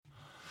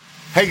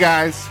Hey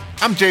guys,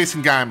 I'm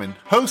Jason Guyman,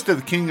 host of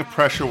the King of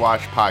Pressure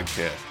Wash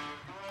podcast.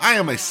 I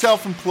am a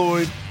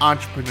self-employed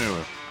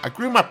entrepreneur. I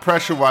grew my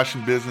pressure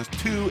washing business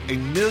to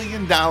 $1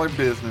 million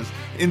business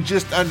in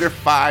just under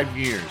 5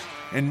 years.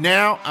 And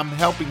now I'm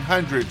helping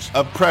hundreds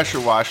of pressure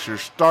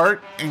washers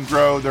start and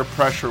grow their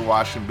pressure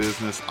washing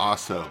business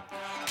also.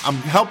 I'm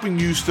helping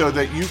you so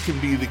that you can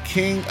be the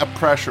king of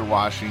pressure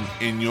washing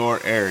in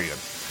your area.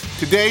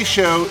 Today's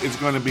show is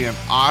going to be an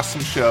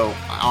awesome show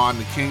on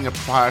the King of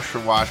Pressure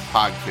Wash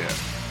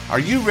podcast. Are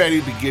you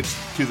ready to get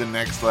to the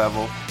next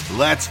level?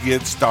 Let's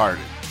get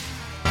started.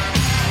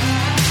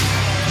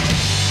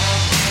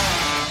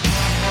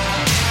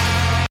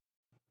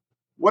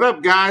 What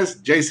up, guys?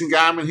 Jason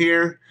Guyman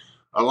here,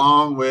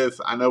 along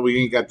with, I know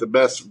we ain't got the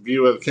best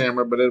view of the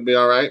camera, but it'll be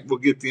all right. We'll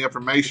get the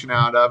information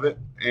out of it.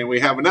 And we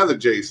have another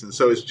Jason.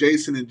 So it's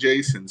Jason and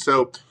Jason.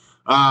 So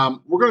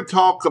we're going to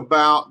talk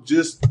about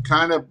just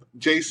kind of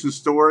Jason's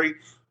story.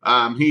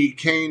 He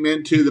came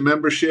into the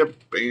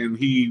membership and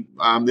he,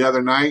 the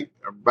other night,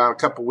 about a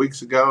couple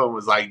weeks ago, and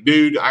was like,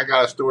 dude, I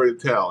got a story to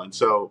tell. And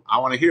so I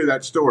want to hear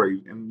that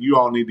story, and you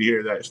all need to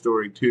hear that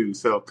story too.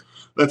 So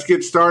let's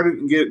get started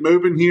and get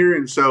moving here.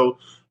 And so,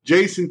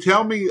 Jason,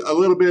 tell me a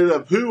little bit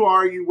of who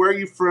are you, where are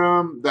you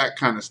from, that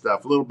kind of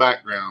stuff, a little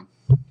background.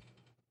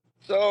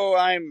 So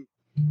I'm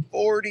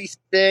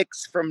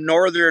 46 from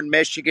northern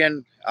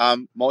Michigan.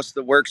 Most of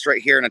the work's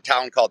right here in a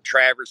town called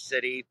Traverse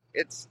City.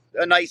 It's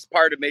a nice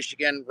part of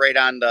Michigan, right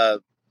on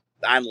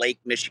Lake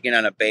Michigan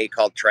on a bay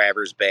called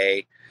Traverse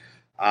Bay.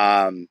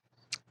 I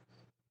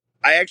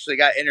actually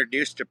got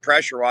introduced to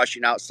pressure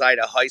washing outside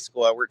of high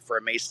school. I worked for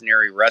a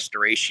masonry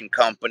restoration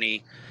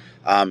company.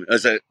 It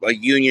was a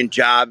union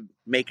job,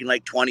 making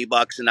like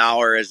 $20 an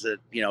hour as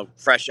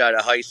fresh out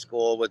of high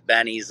school with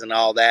bennies and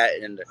all that.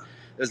 And it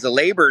was a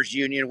laborers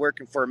union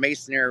working for a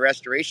masonry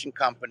restoration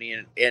company.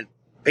 And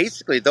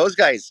basically those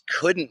guys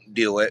couldn't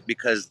do it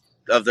because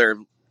of their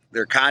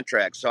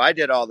contracts. So I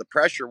did all the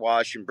pressure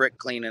wash and brick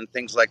cleaning and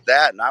things like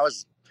that. And I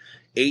was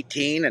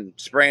 18 and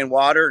spraying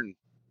water and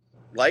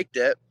liked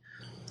it.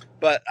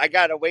 But I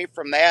got away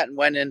from that and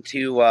went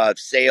into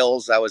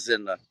sales. I was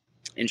in the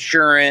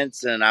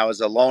insurance and I was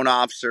a loan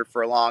officer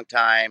for a long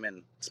time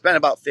and spent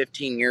about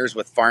 15 years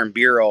with Farm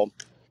Bureau.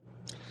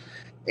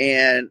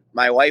 And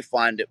my wife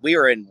we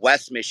were in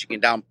West Michigan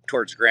down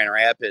towards Grand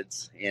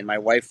Rapids, and my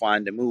wife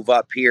wanted to move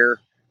up here.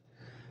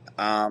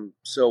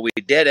 So we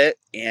did it,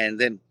 and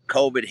then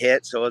COVID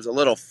hit. So it was a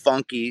little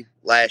funky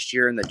last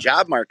year, and the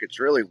job market's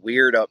really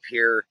weird up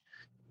here.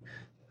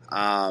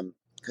 Because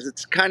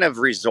it's kind of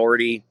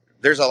resorty.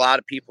 There's a lot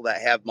of people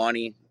that have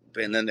money,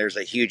 and then there's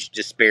a huge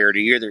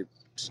disparity.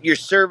 You're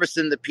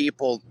servicing the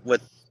people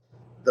with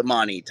the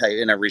money type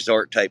in a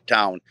resort type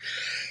town.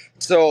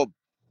 So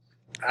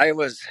I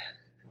was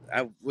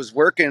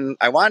working.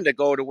 I wanted to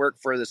go to work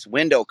for this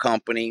window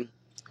company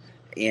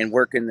and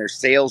work in their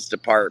sales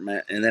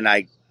department, and then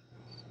I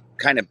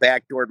kind of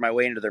backdoored my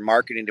way into their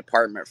marketing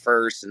department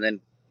first, and then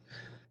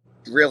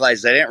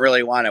realized I didn't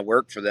really want to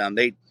work for them.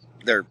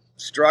 Their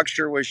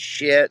structure was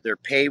shit. Their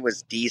pay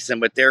was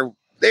decent, but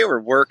they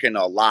were working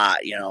a lot.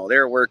 They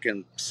were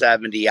working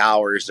 70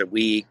 hours a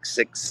week,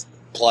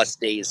 6+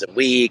 days a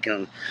week.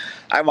 And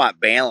I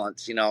want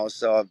balance,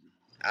 so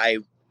I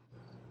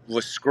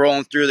was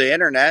scrolling through the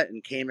internet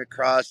and came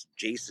across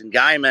Jason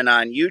Guyman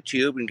on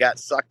YouTube and got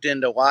sucked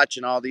into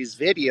watching all these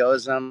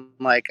videos. And I'm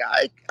like,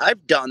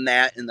 I've done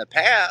that in the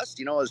past,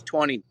 it was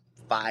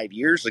 25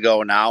 years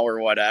ago now or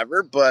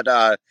whatever, but,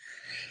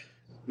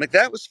 like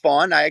that was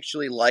fun. I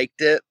actually liked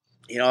it.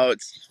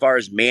 As far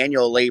as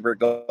manual labor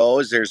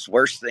goes, there's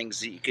worse things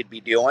that you could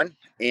be doing.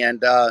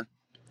 And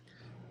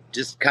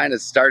just kind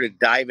of started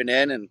diving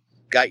in and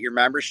got your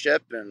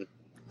membership and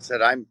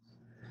said, I'm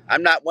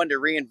not one to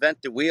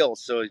reinvent the wheel.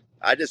 So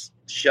I just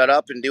shut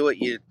up and do what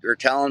you are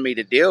telling me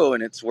to do,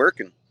 and it's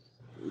working.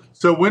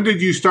 So when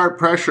did you start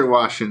pressure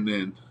washing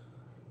then?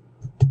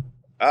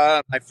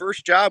 My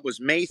first job was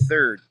May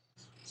 3rd.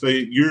 So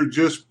you're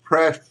just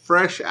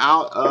fresh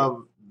out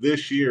of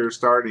this year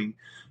starting.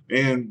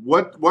 And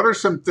what are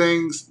some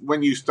things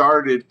when you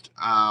started?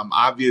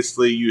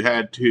 Obviously, you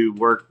had to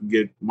work and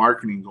get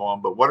marketing going,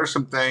 but what are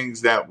some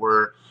things that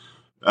were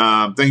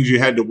things you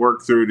had to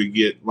work through to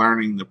get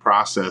learning the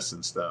process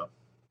and stuff?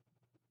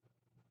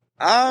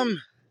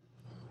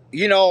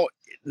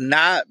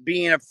 Not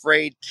being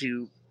afraid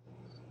to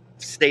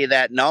say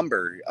that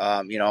number,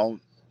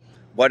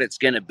 what it's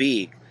going to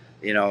be,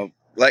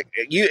 like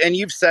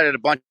you've said it a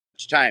bunch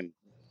of times.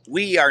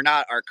 We are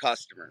not our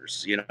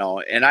customers,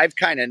 and I've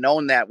kind of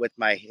known that with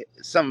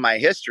some of my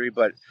history,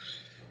 but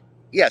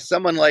yeah,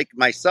 someone like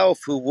myself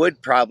who would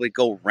probably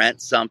go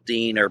rent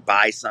something or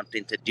buy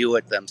something to do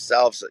it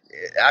themselves,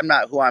 I'm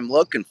not who I'm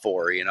looking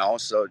for,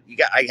 so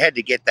I had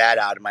to get that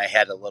out of my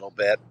head a little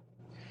bit.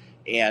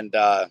 And,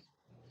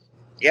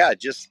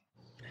 just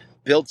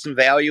build some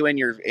value in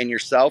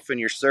yourself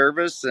and your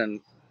service. And,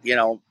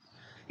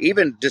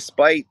 even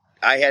despite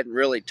I hadn't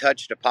really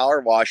touched a power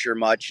washer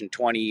much in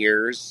 20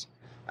 years,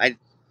 I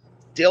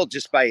still,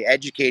 just by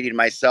educating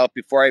myself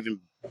before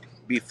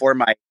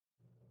my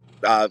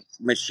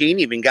machine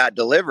even got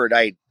delivered,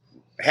 I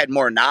had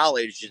more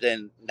knowledge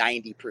than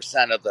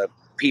 90% of the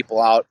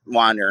people out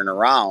wandering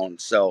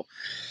around. So,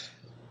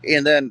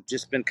 and then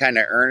just been kind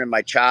of earning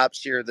my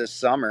chops here this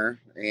summer,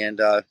 and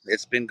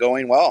it's been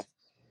going well.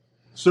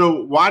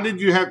 So why did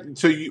you have?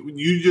 So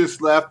you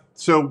just left.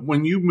 So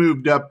when you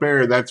moved up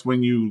there, that's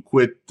when you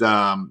quit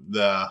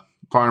the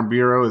Farm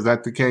Bureau. Is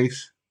that the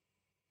case?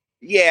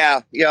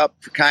 Yeah, yep.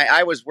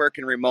 I was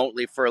working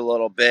remotely for a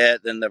little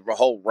bit, then the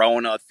whole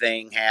Rona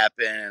thing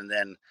happened, and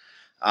then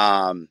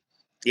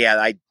yeah,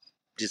 I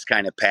just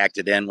kind of packed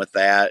it in with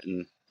that,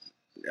 and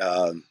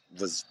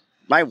was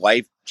my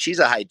wife. She's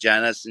a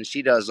hygienist, and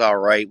she does all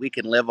right. We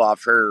can live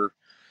off her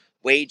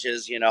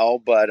wages,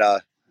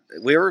 but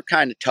we were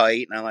kind of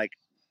tight, and I like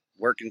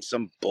working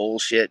some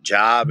bullshit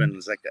job, and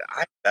it's like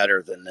I'm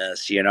better than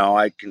this,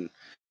 I can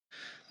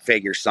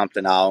figure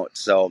something out.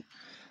 So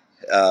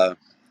uh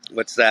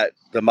what's that,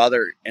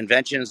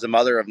 invention is the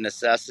mother of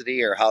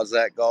necessity, or how's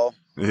that go?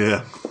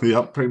 Yeah.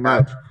 Yep. Pretty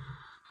much.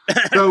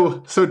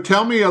 So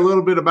tell me a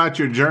little bit about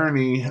your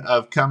journey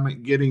of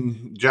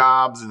getting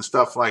jobs and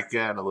stuff like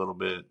that a little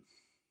bit.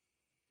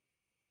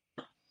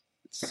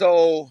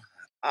 So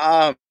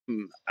I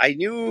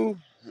knew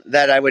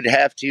that I would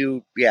have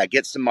to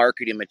get some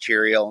marketing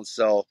material, and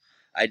so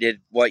I did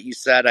what you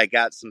said. I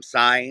got some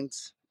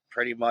signs,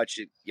 pretty much.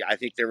 I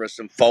think there was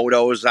some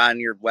photos on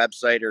your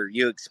website, or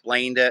you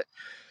explained it.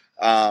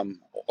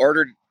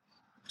 Ordered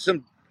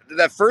some.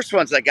 The first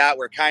ones I got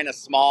were kind of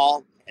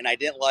small, and I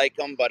didn't like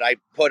them, but I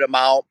put them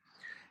out.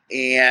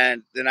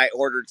 And then I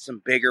ordered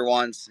some bigger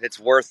ones. It's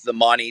worth the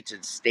money to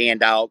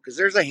stand out, because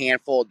there's a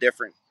handful of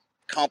different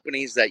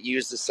companies that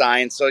use the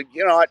sign. So,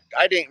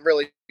 I didn't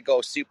really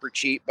go super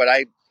cheap, but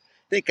I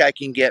think I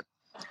can get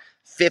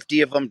 50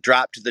 of them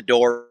dropped to the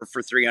door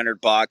for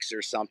 $300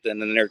 or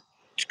something. And they're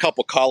a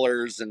couple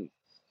colors, and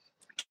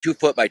 2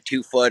 foot by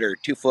 2 foot, or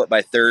 2 foot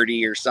by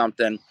 30 or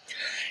something.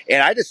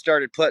 And I just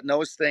started putting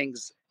those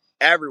things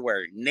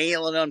everywhere,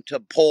 nailing them to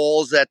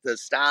poles at the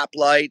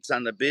stoplights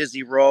on the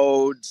busy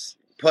roads,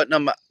 putting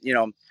them,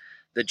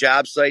 the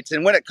job sites.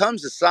 And when it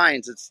comes to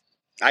signs,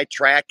 I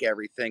track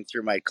everything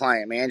through my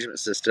client management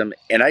system,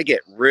 and I get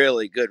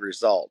really good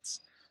results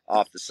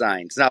off the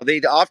signs. Now,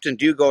 they often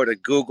do go to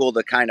Google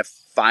to kind of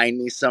find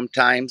me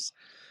sometimes,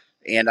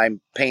 and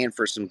I'm paying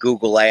for some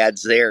Google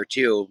ads there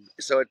too.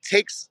 So it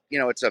takes,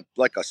 it's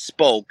like a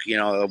spoke,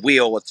 a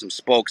wheel with some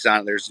spokes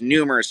on it. There's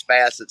numerous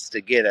facets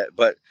to get it,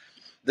 but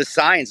the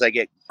signs, I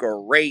get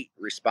great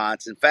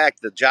response. In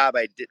fact,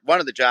 one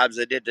of the jobs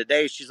I did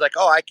today, she's like,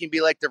 "Oh, I can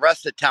be like the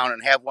rest of town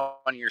and have one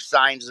of your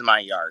signs in my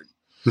yard."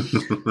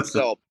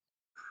 So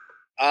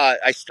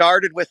I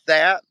started with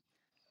that,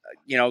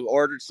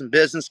 ordered some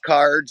business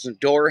cards and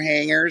door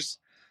hangers,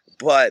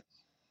 but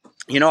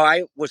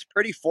I was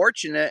pretty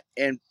fortunate,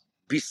 and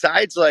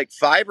besides like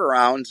fiber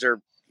rounds,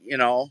 or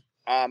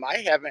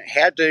I haven't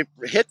had to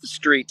hit the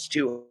streets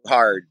too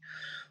hard.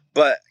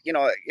 But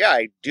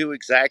I do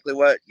exactly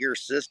what your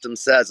system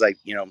says. I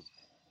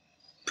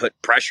put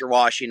pressure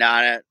washing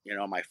on it.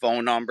 My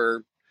phone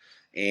number,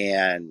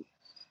 and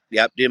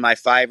yep, did my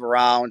fiber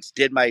rounds,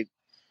 did my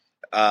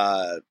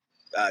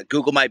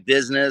Google My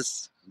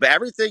Business. But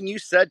everything you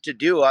said to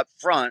do up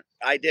front,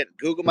 I did.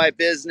 Google My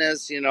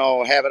Business,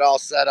 have it all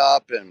set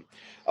up, and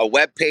a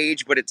web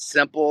page, but it's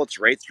simple. It's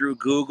right through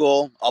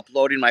Google,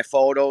 uploading my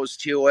photos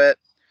to it.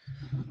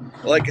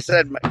 Like I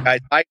said, my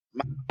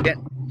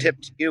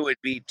tip to you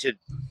would be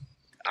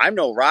I'm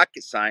no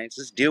rocket science.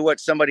 Just do what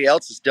somebody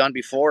else has done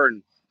before.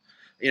 And,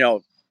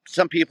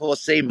 some people will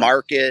say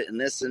market and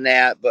this and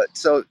that. But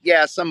so,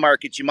 some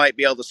markets you might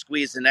be able to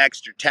squeeze an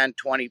extra 10,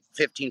 20,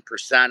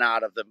 15%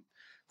 out of the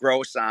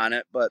gross on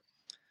it. But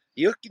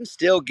you can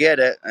still get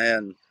it.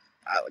 And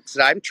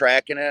I'm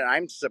tracking it.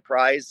 I'm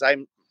surprised.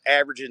 I'm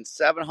averaging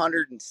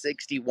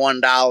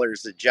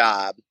 $761 a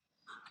job.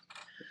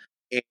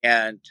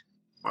 And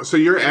so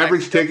your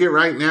average ticket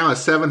right now is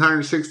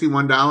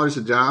 $761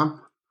 a job?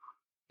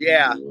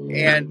 Yeah.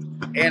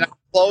 And I'm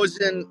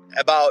closing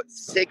about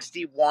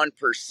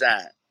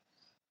 61%.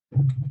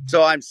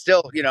 So I'm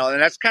still,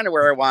 and that's kind of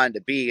where I wanted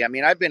to be. I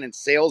mean, I've been in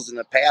sales in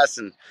the past,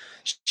 and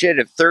shit,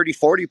 if 30,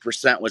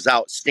 40% was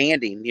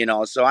outstanding,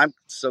 so I'm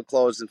still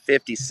closing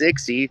 50,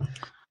 60,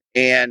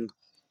 and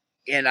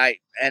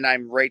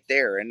I'm right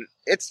there, and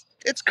it's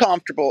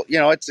comfortable.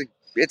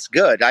 It's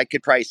good. I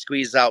could probably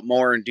squeeze out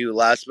more and do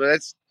less,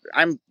 but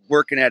I'm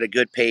working at a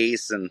good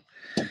pace. And,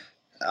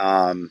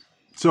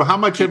 so how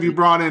much have you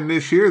brought in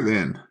this year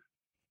then?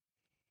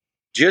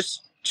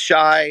 Just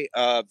shy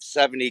of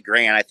 70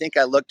 grand. I think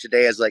I looked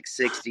today as like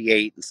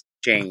 68 and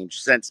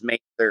change since May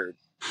 3rd.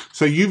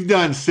 So you've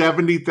done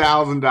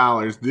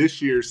 $70,000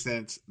 this year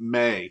since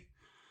May.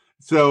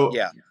 So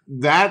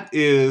that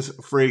is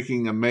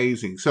freaking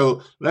amazing.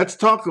 So let's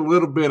talk a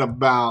little bit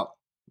about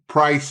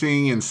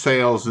pricing and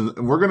sales.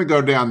 And we're going to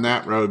go down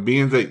that road,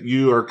 being that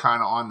you are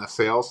kind of on the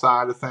sales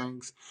side of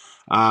things.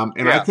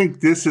 I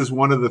think this is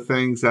one of the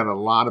things that a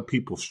lot of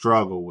people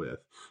struggle with.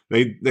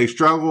 they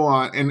struggle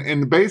on,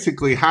 and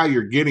basically how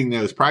you're getting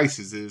those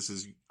prices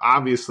is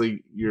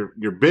obviously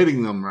you're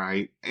bidding them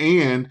right,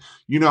 and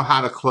you know how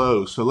to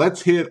close. So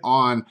let's hit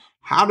on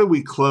how do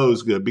we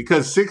close good,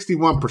 because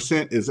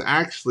 61% is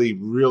actually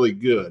really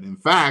good. In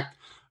fact,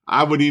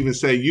 I would even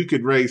say you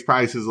could raise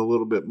prices a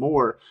little bit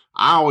more.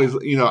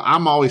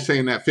 I'm always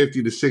saying that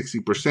 50 to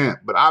 60%,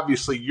 but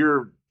obviously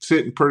you're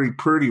sitting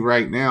pretty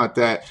right now at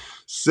that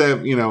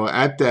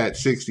at that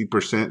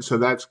 60%. So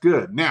that's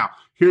good. Now,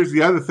 here's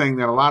the other thing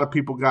that a lot of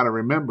people got to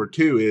remember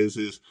too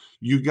is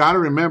you got to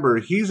remember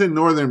he's in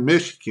Northern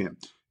Michigan.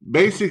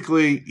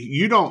 Basically,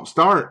 you don't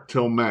start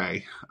till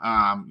May.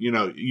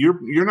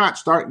 You're not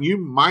starting. You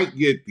might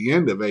get the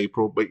end of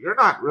April, but you're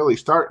not really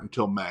starting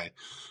till May.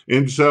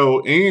 And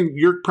so, and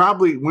you're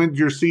probably, when's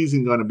your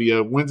season going to be?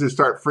 When's it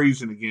start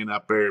freezing again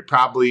up there?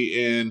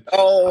 Probably in End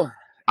of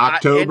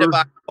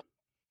October.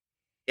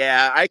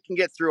 Yeah, I can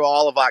get through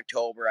all of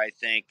October, I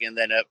think, and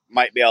then it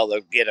might be able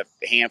to get a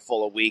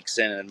handful of weeks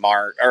in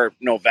March or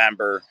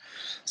November.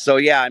 So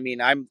yeah, I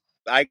mean,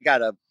 I got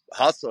to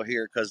hustle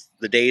here because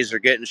the days are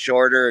getting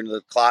shorter and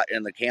the clock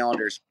and the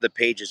calendars, the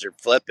pages are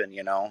flipping,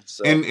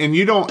 So And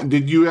you don't,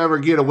 did you ever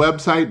get a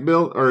website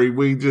built, or are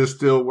we just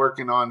still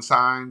working on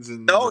signs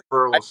and no, I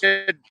referrals?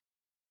 did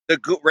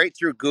right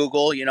through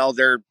Google.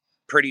 They're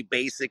pretty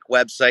basic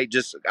website.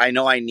 Just I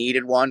know I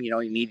needed one.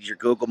 You need your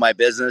Google My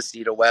Business,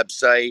 need a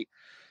website.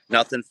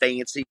 Nothing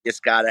fancy,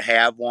 just got to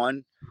have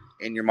one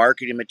in your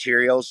marketing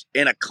materials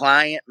in a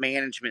client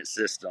management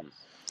system.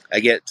 I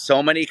get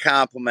so many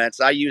compliments.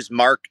 I use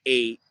Mark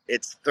 8.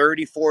 It's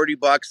 30-40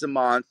 bucks a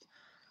month.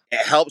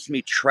 It helps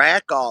me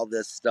track all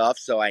this stuff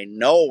so I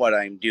know what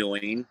I'm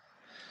doing.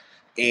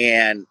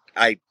 And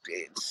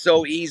it's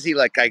so easy.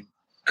 Like I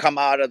come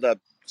out of the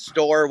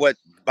store with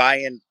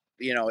buying,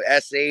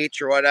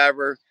 SH or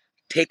whatever,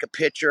 take a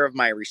picture of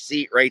my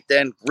receipt right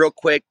then, real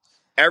quick.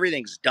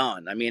 Everything's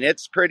done. I mean,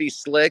 it's pretty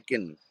slick,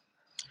 and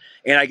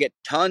I get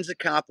tons of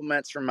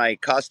compliments from my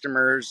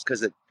customers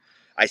because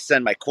I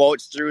send my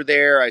quotes through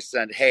there. I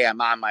send, hey, I'm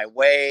on my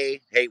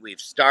way. Hey, we've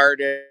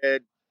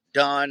started,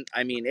 done.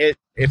 I mean,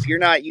 if you're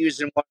not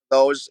using one of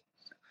those,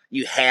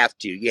 you have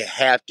to. You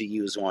have to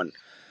use one.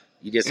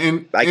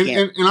 And I and, can't.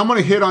 and, and I'm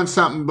going to hit on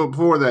something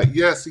before that.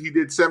 Yes, he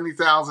did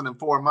 70,000 in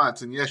 4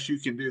 months, and yes, you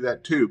can do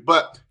that too.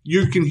 But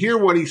you can hear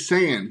what he's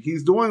saying.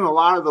 He's doing a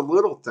lot of the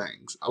little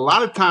things. A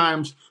lot of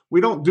times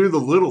we don't do the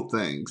little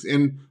things,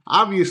 and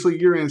obviously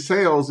you're in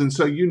sales, and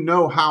so you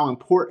know how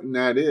important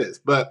that is.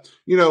 But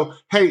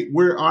hey,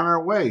 we're on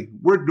our way.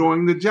 We're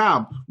doing the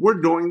job.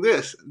 We're doing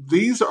this.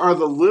 These are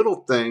the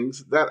little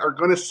things that are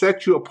going to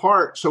set you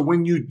apart. So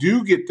when you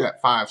do get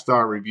that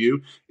 5-star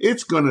review,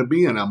 it's going to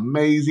be an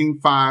amazing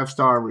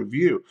 5-star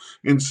review.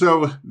 And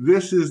so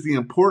this is the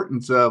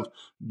importance of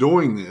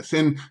doing this.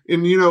 And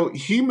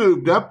he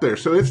moved up there.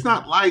 So it's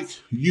not like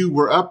you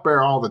were up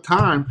there all the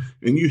time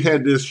and you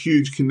had this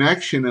huge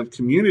connection of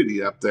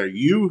community up there.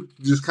 You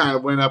just kind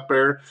of went up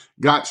there,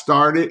 got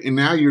started, and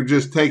now you're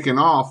just taking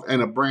off in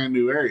a brand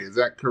new area. Is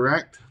that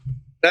correct?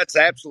 That's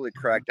absolutely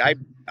correct.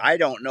 I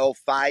don't know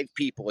 5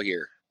 people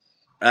here.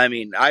 I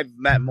mean, I've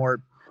met more,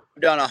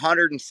 done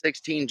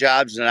 116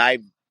 jobs, and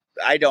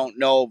I don't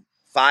know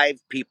 5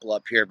 people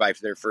up here by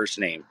their first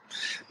name.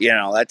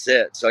 That's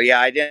it. So yeah,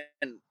 I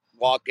didn't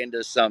walk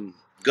into some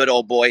good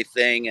old boy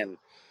thing, and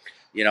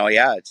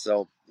yeah.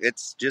 So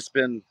it's just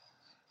been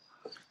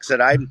said.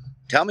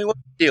 Tell me what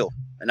to do,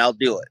 and I'll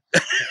do it.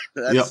 Yep.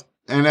 That's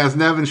And as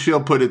Nevin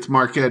Shield put it,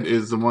 Marquette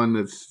is the one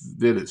that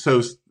did it.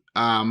 So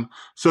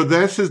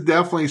this is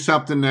definitely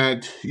something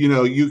that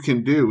you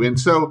can do. And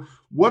so,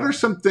 what are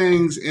some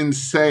things in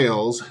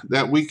sales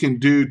that we can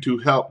do to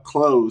help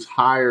close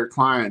higher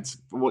clients?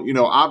 Well,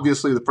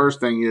 obviously the first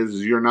thing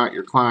is you're not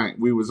your client.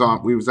 We was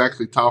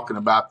actually talking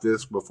about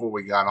this before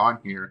we got on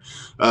here.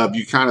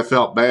 You kind of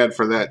felt bad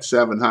for that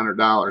 $700,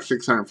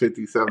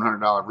 $650,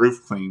 $700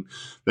 roof clean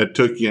that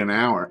took you an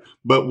hour.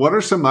 But what are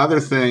some other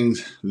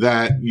things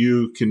that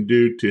you can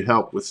do to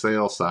help with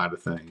sales side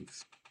of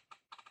things?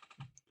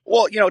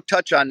 well,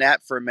 touch on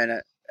that for a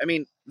minute. I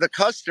mean, the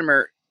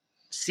customer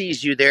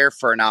sees you there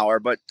for an hour,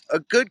 but a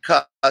good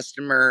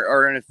customer,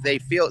 or if they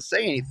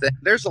say anything,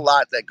 there's a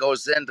lot that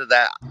goes into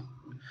that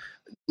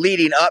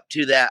leading up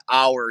to that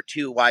hour or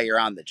two while you're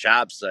on the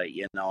job site,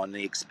 and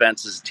the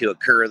expenses to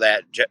occur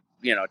that,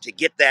 to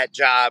get that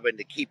job and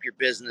to keep your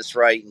business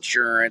right,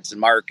 insurance and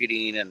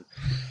marketing and,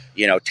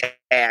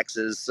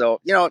 taxes.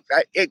 So,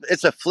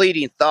 it's a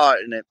fleeting thought.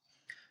 And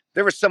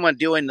there was someone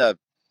doing the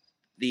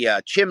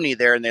chimney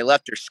there, and they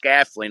left their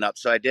scaffolding up.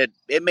 So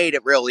it made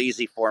it real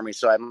easy for me.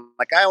 So I'm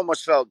like, I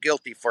almost felt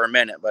guilty for a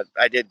minute, but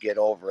I did get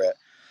over it.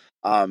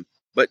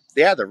 But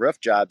yeah, the roof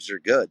jobs are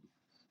good.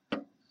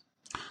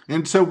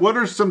 And so, what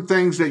are some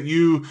things that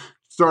you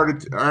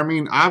started? I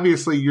mean,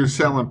 obviously, you're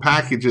selling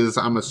packages,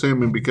 I'm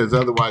assuming, because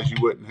otherwise you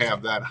wouldn't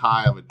have that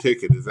high of a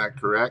ticket. Is that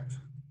correct?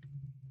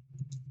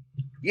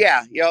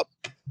 Yeah. Yep.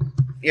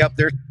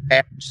 There's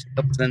package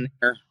sales in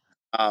there,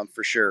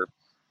 for sure.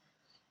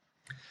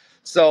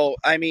 So,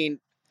 I mean,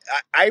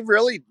 I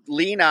really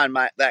lean on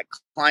that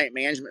client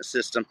management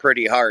system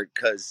pretty hard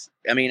because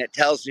I mean it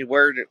tells me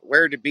where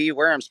to be,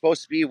 where I'm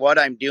supposed to be, what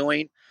I'm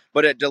doing,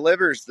 but it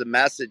delivers the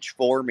message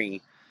for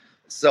me.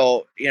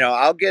 So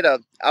I'll get a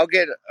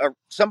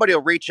somebody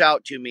will reach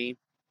out to me,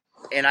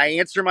 and I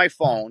answer my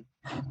phone.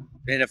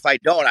 And if I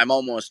don't, I'm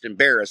almost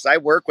embarrassed. I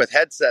work with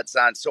headsets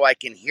on so I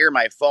can hear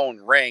my phone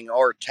ring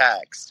or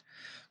text.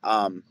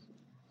 Um,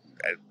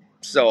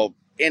 so,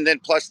 and then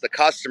plus the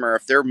customer,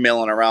 if they're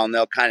milling around,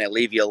 they'll kind of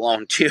leave you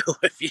alone too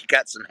if you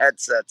got some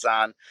headsets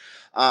on.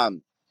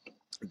 Um,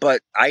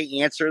 but I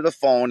answer the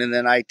phone and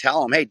then I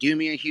tell them, hey, do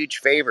me a huge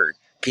favor.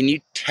 Can you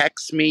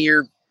text me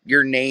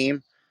your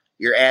name,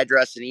 your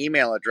address, and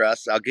email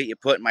address? I'll get you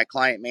put in my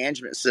client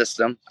management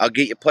system. I'll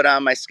get you put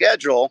on my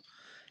schedule,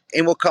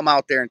 and we'll come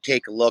out there and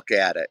take a look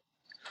at it.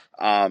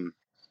 Um,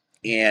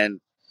 and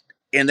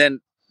and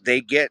then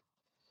they get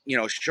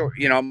short,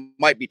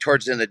 might be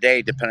towards the end of the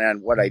day depending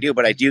on what I do,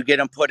 but I do get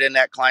them put in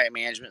that client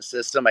management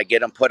system. I get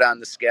them put on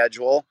the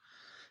schedule,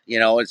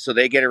 and so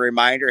they get a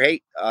reminder,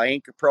 hey,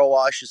 Anchor Pro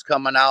Wash is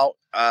coming out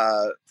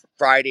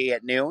Friday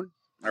at noon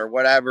or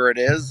whatever it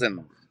is,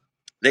 and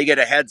they get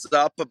a heads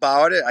up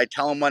about it. I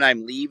tell them when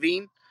I'm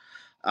leaving.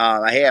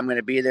 Hey, I'm going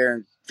to be there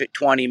in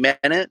 20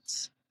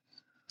 minutes.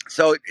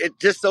 So it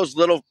just those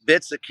little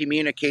bits of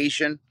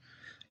communication,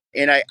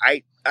 and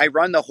I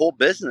run the whole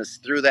business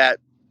through that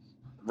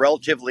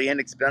relatively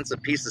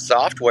inexpensive piece of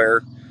software,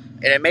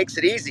 and it makes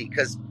it easy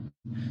because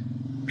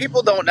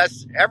people don't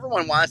necessarily,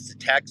 everyone wants to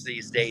text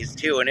these days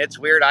too, and it's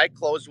weird. I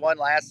closed one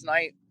last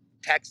night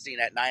texting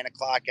at 9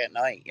 o'clock at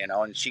night,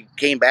 and she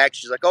came back,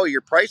 she's like, oh,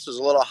 your price was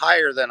a little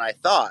higher than I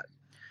thought,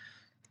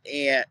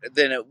 and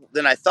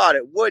then I thought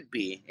it would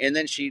be, and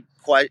then she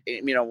quite,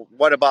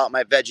 what about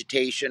my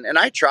vegetation? And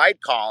I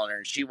tried calling her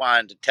and she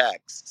wanted to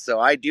text, so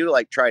I do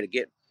like try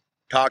to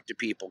talk to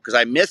people because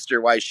I missed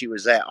her while she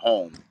was at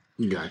home.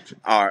 Gotcha.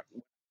 Went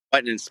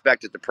and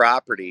inspected the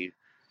property,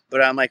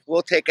 but I'm like,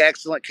 we'll take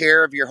excellent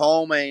care of your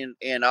home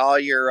and all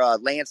your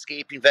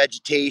landscaping,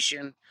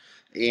 vegetation,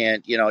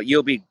 and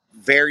you'll be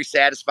very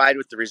satisfied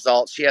with the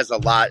results. She has a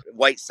lot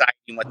white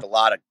siding with a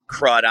lot of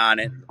crud on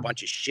it, a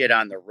bunch of shit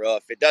on the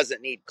roof. It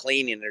doesn't need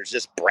cleaning. There's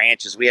just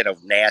branches. We had a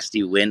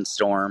nasty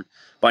windstorm,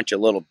 a bunch of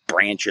little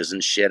branches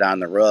and shit on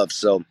the roof.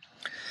 So,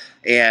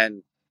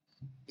 and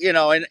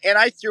and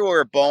I threw her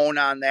a bone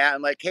on that.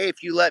 I'm like, hey,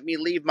 if you let me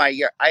leave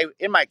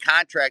in my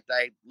contract,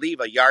 I leave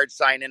a yard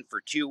sign in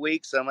for 2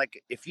 weeks. I'm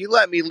like, if you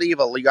let me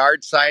leave a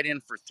yard sign in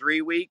for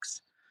 3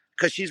 weeks,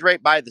 because she's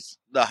right by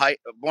the height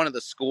of one of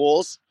the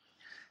schools.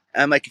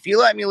 I'm like, if you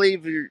let me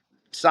leave your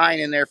sign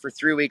in there for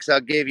 3 weeks, I'll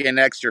give you an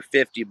extra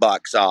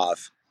 $50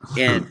 off.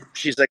 And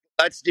she's like,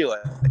 let's do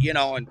it.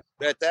 And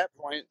at that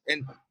point,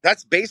 and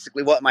that's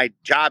basically what my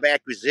job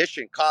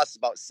acquisition costs,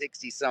 about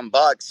 60 some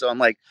bucks. So I'm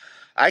like,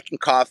 I can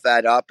cough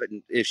that up.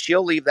 And if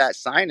she'll leave that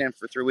sign in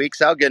for 3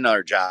 weeks, I'll get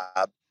another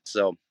job.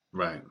 So,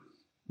 right.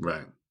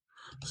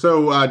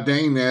 So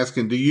Dane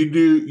asking, do you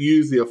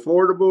use the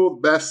affordable,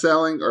 best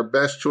selling, or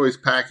best choice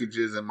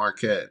packages in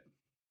Marquette?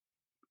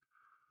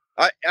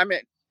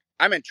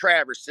 I'm in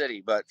Traverse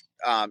City, but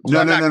so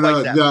no.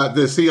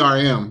 The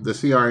CRM, the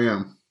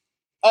CRM.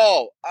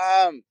 Oh,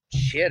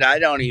 shit, I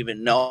don't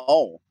even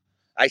know.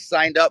 I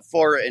signed up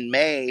for it in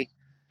May,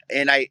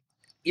 and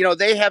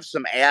they have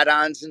some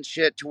add-ons and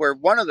shit to where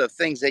one of the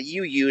things that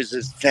you use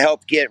is to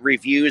help get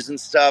reviews and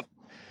stuff.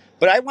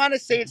 But I want to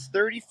say it's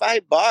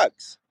 $35.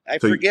 I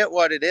forget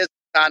what it is.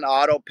 It's on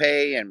auto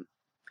pay, and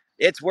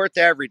it's worth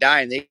every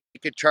dime. They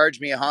could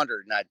charge me $100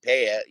 and I'd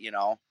pay it,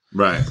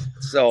 Right.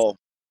 So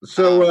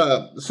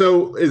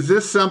is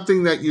this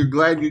something that you're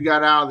glad you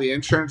got out of the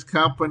insurance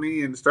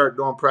company and start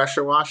doing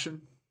pressure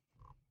washing?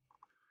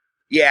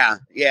 Yeah,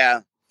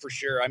 for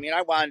sure. I mean,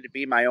 I wanted to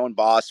be my own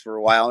boss for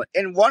a while.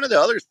 And one of the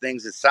other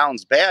things, it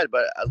sounds bad,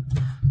 but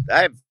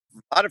I have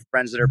a lot of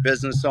friends that are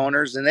business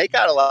owners, and they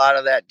got a lot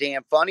of that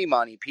damn funny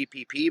money,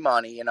 PPP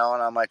money, and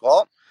I'm like,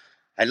 well,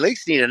 I at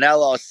least need an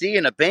LLC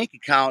and a bank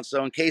account.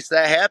 So in case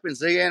that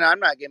happens again, I'm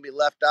not going to be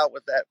left out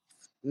with that,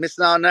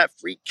 missing out on that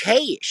free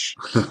cash.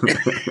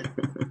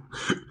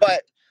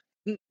 But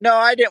no,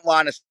 I didn't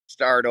want to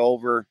start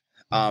over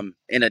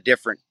in a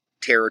different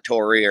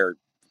territory or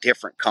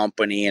different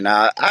company, and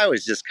I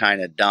was just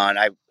kind of done.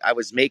 I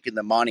was making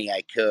the money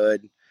I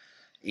could,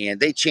 and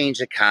they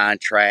changed the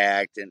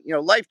contract, and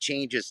life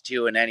changes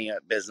too in any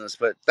business.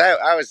 But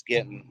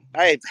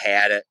I've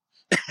had it.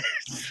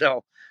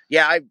 So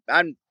yeah,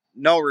 I'm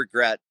no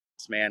regrets,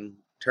 man,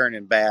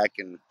 turning back.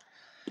 And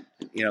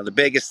the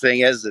biggest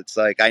thing is, it's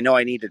like, I know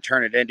I need to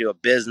turn it into a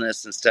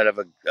business instead of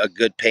a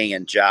good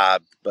paying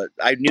job. But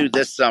I knew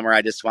this summer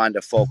I just wanted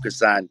to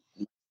focus on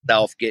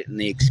myself, getting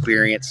the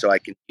experience so I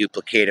can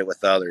duplicate it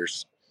with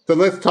others. So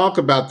let's talk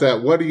about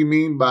that. What do you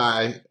mean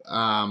by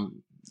a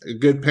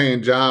good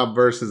paying job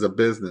versus a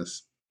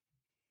business?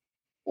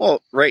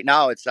 Well, right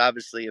now it's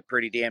obviously a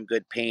pretty damn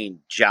good paying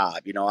job.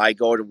 I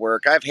go to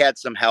work. I've had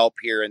some help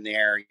here and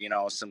there,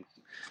 some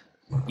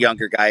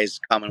younger guys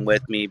coming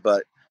with me,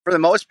 but for the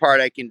most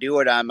part, I can do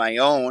it on my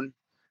own,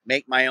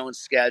 make my own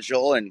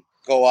schedule, and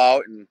go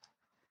out and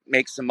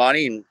make some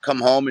money and come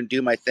home and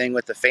do my thing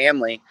with the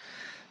family.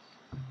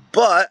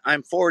 But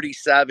I'm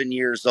 47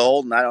 years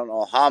old, and I don't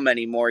know how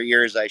many more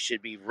years I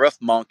should be roof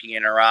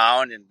monkeying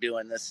around and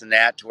doing this and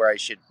that, to where I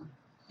should,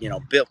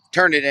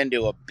 turn it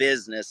into a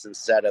business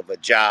instead of a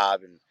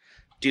job, and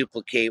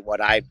duplicate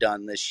what I've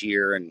done this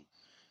year, and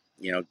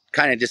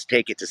kind of just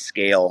take it to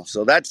scale.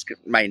 So that's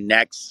my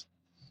next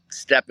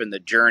step in the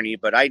journey.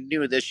 But I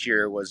knew this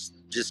year was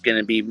just going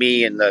to be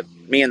me and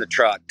the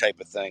truck type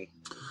of thing.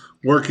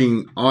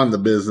 Working on the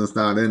business,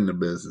 not in the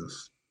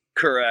business.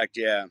 Correct.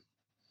 Yeah.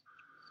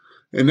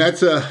 And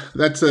that's a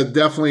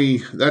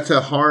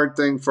hard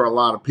thing for a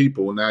lot of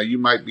people. Now, you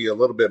might be a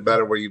little bit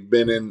better where you've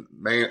been in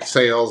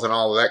sales and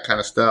all of that kind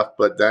of stuff,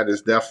 but that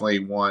is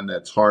definitely one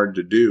that's hard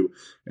to do.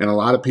 And a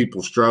lot of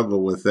people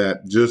struggle with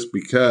that just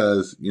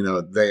because,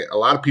 a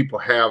lot of people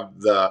have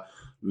the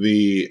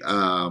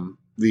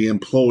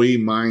employee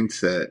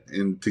mindset,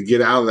 and to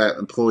get out of that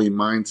employee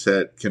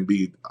mindset can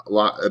be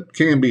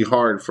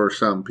hard for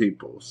some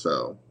people.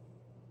 So.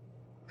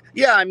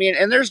 Yeah, I mean,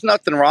 and there's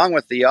nothing wrong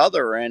with the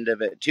other end of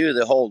it too,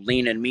 the whole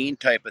lean and mean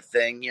type of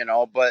thing,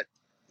 but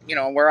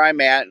where I'm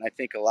at, and I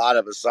think a lot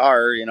of us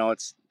are,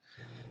 it's,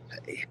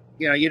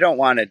 you don't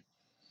want to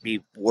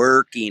be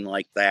working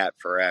like that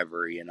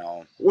forever,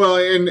 Well,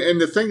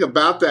 and the thing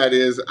about that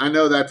is, I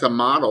know that's a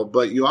model,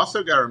 but you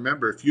also got to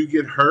remember, if you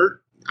get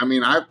hurt, I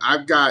mean,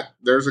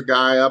 there's a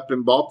guy up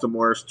in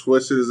Baltimore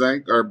twisted his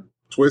ankle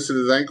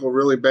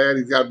really bad.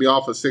 He's got to be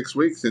off for 6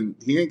 weeks, and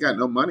he ain't got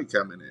no money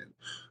coming in.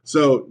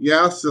 So,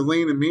 yes, the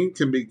lean and mean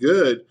can be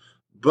good,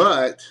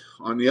 but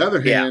on the other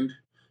hand,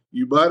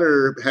 you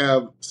better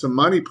have some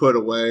money put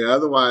away.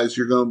 Otherwise,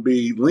 you're going to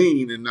be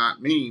lean and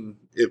not mean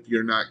if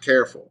you're not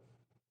careful.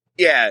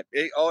 Yeah.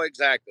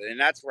 Exactly. And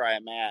that's where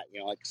I'm at.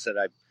 Like I said,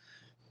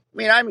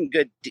 I'm in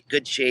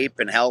good shape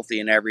and healthy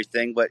and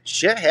everything, but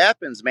shit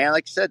happens, man.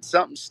 Like I said,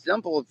 something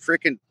simple,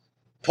 freaking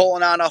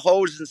pulling on a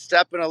hose and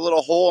stepping a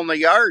little hole in the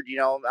yard. I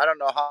don't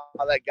know how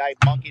that guy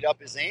monkeyed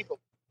up his ankle.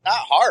 Not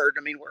hard.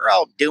 I mean, we're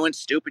all doing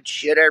stupid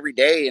shit every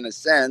day in a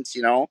sense,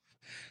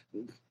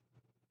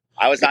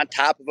 I was on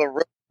top of a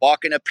roof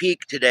walking a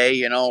peak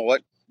today,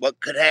 what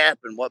could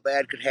happen? What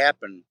bad could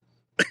happen?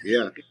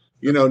 Yeah.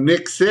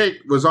 Nick Sick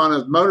was on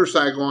his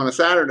motorcycle on a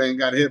Saturday and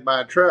got hit by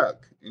a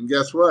truck. And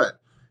guess what?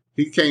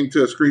 He came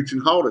to a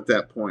screeching halt at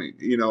that point.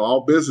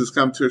 All business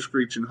come to a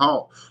screeching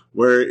halt,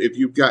 where if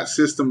you've got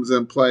systems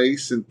in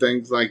place and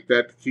things like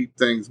that to keep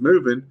things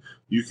moving,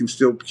 you can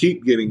still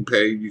keep getting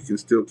paid. You can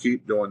still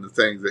keep doing the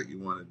things that you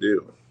want to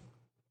do.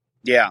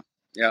 Yeah.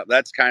 Yeah.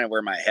 That's kind of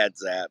where my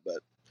head's at,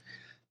 but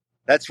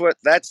that's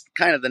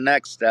kind of the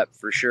next step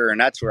for sure. And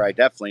that's where I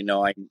definitely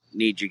know I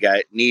need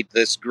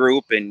this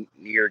group and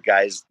your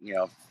guys,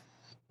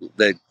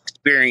 the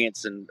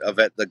experience of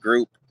the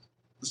group.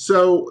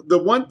 So the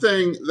one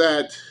thing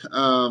that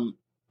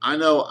I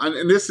know,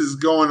 and this is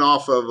going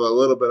off of a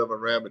little bit of a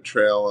rabbit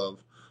trail of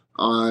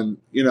why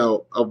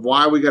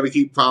we got to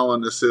keep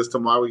following the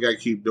system, why we got to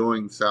keep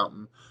doing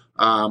something.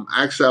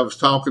 Actually, I was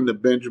talking to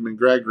Benjamin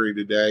Gregory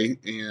today,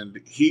 and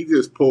he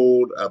just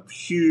pulled a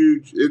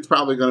huge, it's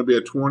probably going to be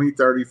a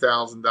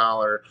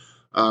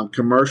 $20,000-$30,000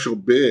 commercial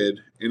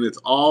bid, and it's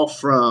all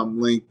from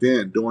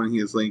LinkedIn, doing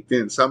his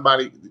LinkedIn.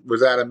 Somebody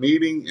was at a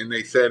meeting, and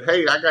they said,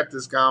 hey, I got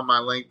this guy on my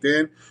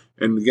LinkedIn,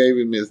 and gave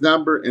him his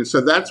number. And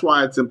so that's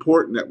why it's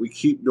important that we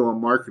keep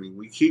doing marketing.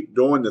 We keep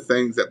doing the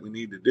things that we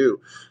need to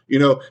do.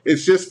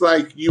 It's just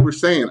like you were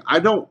saying, I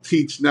don't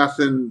teach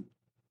nothing,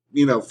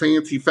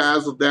 fancy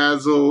fazzle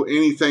dazzle,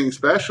 anything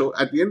special.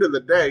 At the end of the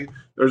day,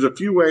 there's a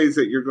few ways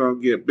that you're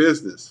going to get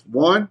business.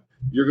 One,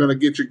 you're going to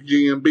get your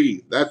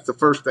GMB. That's the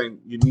first thing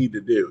you need to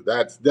do.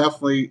 That's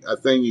definitely a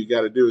thing you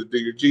got to do, is do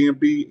your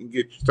GMB and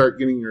start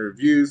getting your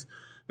reviews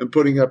and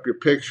putting up your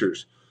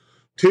pictures.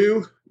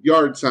 Two,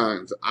 yard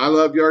signs. I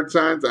love yard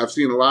signs. I've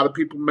seen a lot of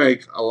people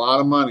make a lot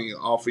of money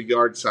off of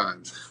yard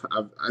signs.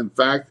 In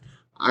fact,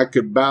 I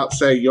could about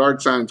say yard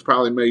signs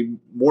probably made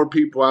more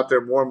people out there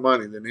more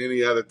money than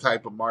any other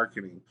type of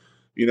marketing.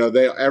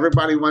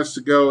 Everybody wants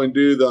to go and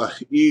do the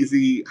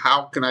easy,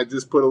 how can I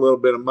just put a little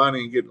bit of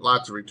money and get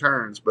lots of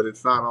returns? But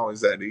it's not always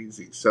that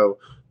easy. So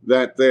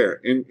that there.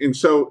 And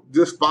so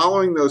just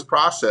following those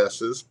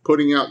processes,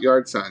 putting out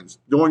yard signs,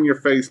 doing your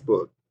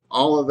Facebook,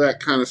 all of that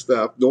kind of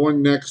stuff,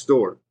 going next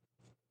door.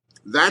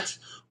 That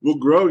will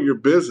grow your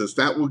business.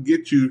 That will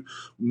get you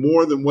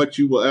more than what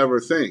you will ever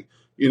think.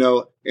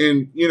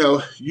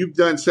 You've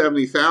done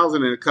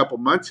 70,000 in a couple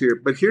months here,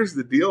 but here's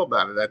the deal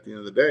about it. At the end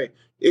of the day,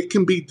 it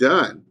can be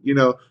done.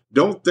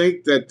 Don't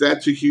think that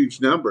that's a huge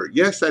number.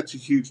 Yes, that's a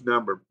huge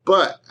number,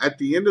 but at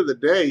the end of the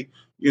day,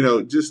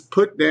 just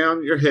put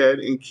down your head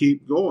and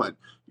keep going.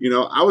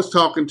 I was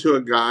talking to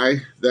a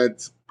guy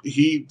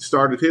he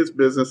started his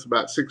business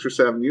about 6 or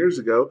 7 years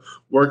ago,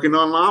 working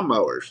on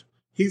lawnmowers.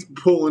 He's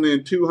pulling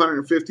in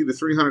 $250,000 to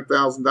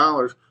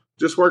 $300,000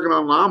 just working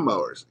on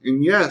lawnmowers.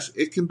 And yes,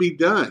 it can be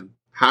done.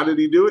 How did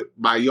he do it?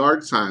 By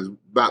yard signs.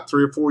 About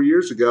 3 or 4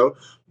 years ago,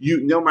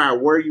 no matter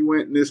where you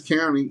went in this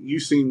county, you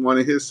seen one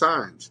of his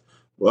signs.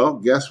 Well,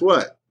 guess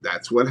what?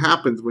 That's what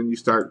happens when you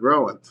start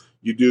growing.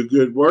 You do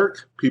good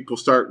work, people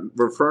start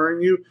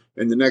referring you,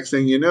 and the next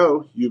thing you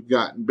know, you've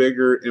gotten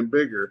bigger and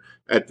bigger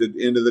at the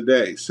end of the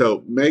day.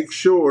 So make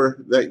sure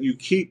that you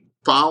keep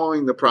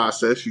following the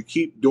process, you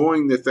keep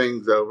doing the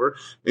things over.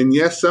 And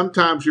yes,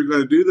 sometimes you're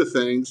going to do the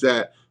things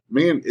that,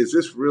 man, is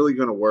this really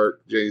going to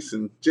work,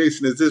 Jason?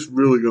 Jason, is this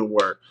really going to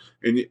work?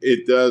 And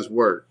it does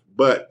work.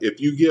 But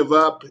if you give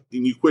up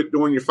and you quit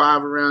doing your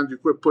 5 around, you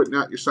quit putting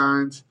out your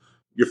signs,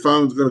 your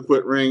phone's going to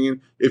quit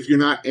ringing. If you're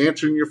not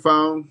answering your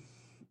phone,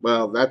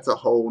 well, that's a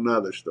whole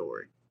nother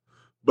story.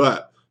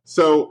 But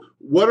so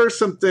what are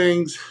some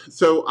things?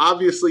 So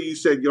obviously you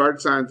said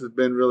yard signs have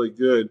been really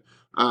good.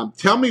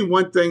 Tell me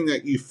one thing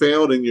that you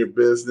failed in your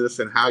business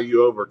and how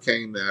you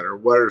overcame that, or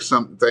what are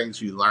some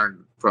things you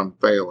learned from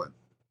failing?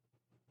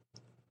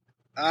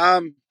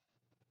 Like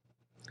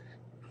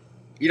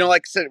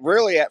I said,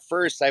 really at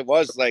first I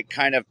was like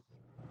kind of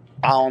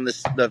following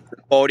the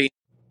quoting.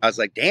 I was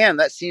like, damn,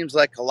 that seems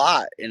like a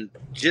lot. And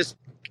just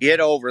get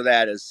over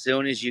that as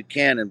soon as you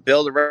can and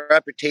build a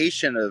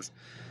reputation of,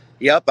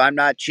 yep, I'm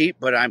not cheap,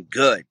 but I'm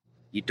good.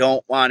 You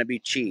don't want to be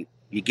cheap.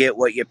 You get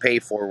what you pay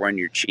for when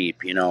you're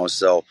cheap,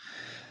 So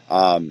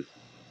um,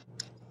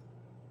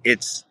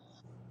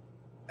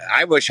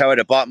 I wish I would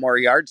have bought more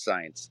yard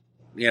signs,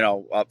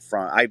 up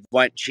front. I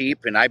went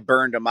cheap and I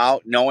burned them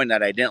out knowing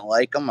that I didn't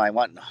like them. I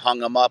went and hung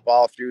them up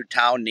all through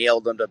town,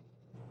 nailed them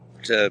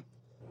to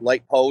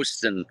light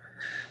posts and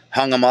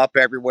hung them up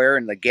everywhere.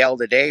 And the gal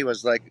today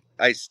was like,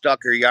 I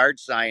stuck her yard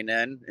sign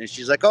in and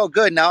she's like, oh,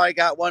 good. Now I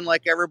got one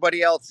like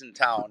everybody else in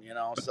town,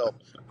 So,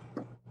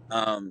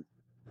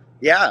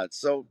 yeah.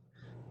 So,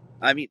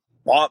 I mean,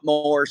 bought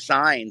more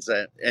signs.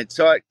 And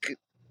so,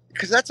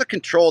 because that's a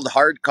controlled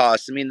hard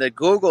cost. I mean, the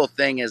Google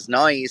thing is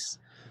nice,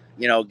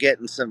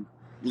 getting some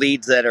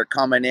leads that are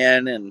coming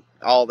in and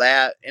all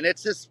that. And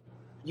it's just,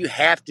 you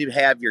have to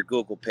have your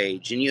Google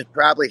page and you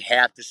probably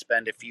have to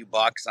spend a few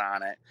bucks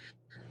on it.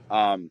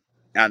 On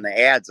the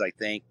ads, I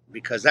think,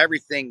 because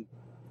everything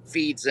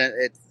feeds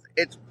in,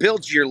 it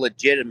builds your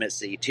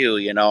legitimacy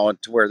too, to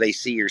where they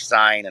see your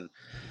sign.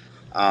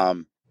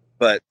 And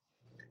but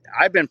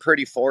I've been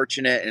pretty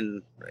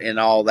fortunate in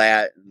all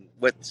that.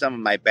 With some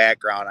of my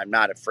background, I'm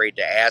not afraid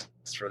to ask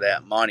for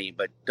that money,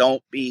 but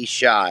don't be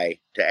shy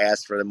to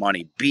ask for the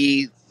money.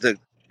 Be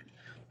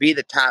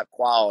the top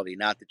quality,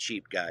 not the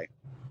cheap guy.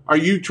 Are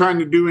you trying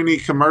to do any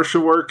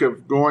commercial work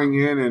of going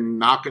in and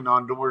knocking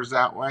on doors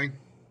that way?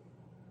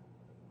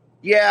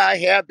 Yeah, I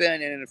have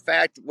been, and in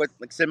fact, like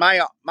I said, my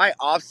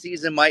off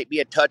season might be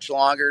a touch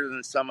longer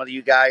than some of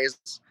you guys.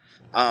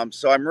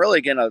 So I'm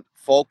really gonna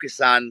focus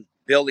on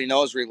building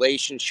those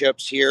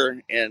relationships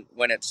here, and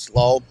when it's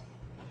slow,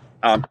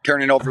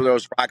 turning over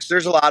those rocks.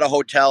 There's a lot of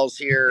hotels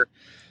here,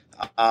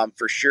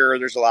 for sure.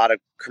 There's a lot of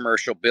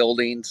commercial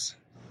buildings.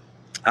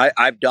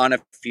 I've done a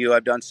few.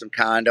 I've done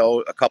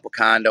a couple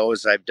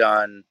condos. I've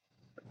done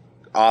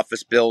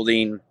office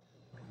building.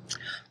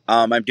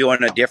 I'm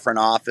doing a different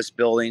office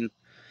building.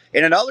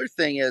 And another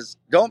thing is,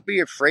 don't be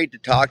afraid to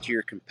talk to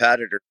your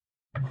competitor.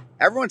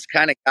 Everyone's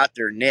kind of got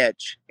their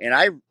niche.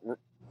 And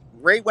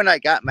right when I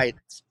got my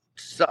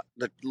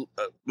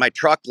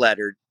truck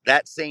lettered,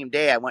 that same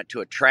day I went to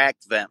a track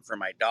event for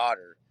my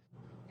daughter.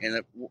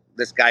 And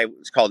this guy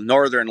was called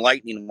Northern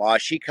Lightning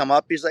Wash. He come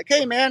up, he's like,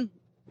 "Hey man,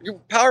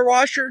 you power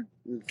washer?"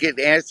 Get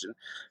the answer.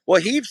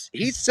 Well, he's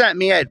sent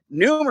me at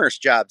numerous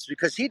jobs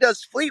because he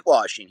does fleet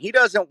washing. He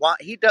doesn't want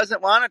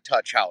to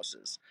touch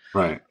houses.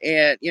 Right.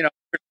 And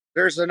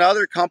there's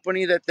another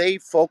company that they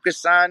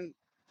focus on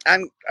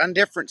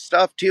different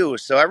stuff too.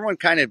 So everyone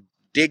kind of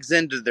digs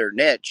into their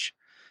niche.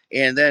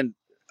 And then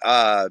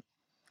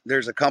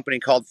there's a company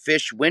called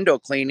Fish Window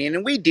Cleaning,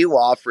 and we do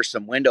offer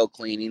some window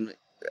cleaning.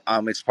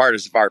 It's part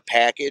of our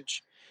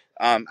package.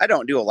 I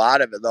don't do a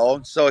lot of it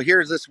though. So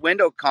here's this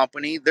window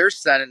company. They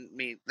sent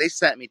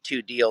me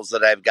 2 deals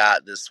that I've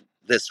got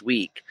this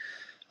week.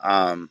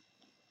 And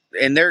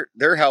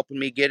they're helping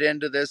me get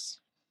into this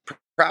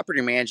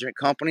property management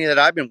company that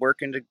I've been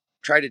working to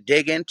try to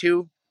dig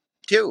into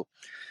too.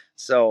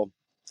 So,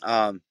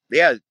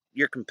 yeah,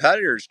 your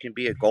competitors can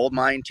be a gold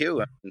mine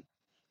too. And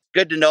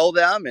good to know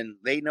them and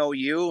they know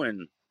you.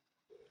 And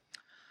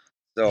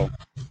So,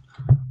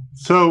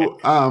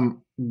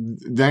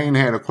 Dane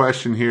had a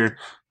question here.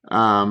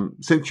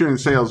 Since you're in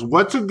sales,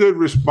 what's a good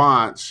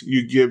response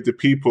you give to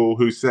people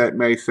who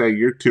may say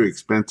you're too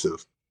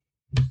expensive?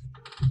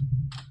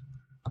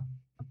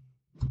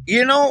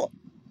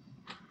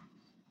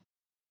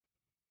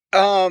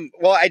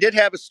 Well, I did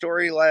have a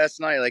story last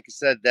night, like I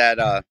said,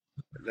 that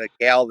the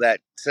gal that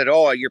said,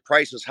 "Oh, your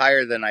price was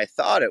higher than I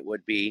thought it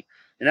would be,"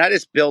 and I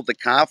just built the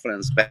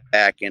confidence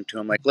back into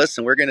him. Like,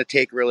 listen, we're going to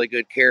take really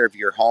good care of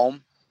your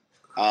home.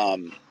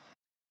 Um,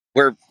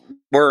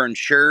 we're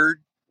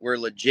insured. We're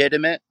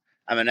legitimate.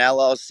 I'm an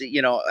LLC.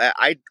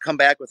 I come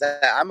back with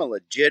that. I'm a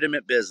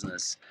legitimate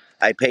business.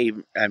 I pay.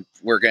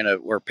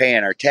 We're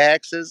paying our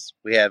taxes.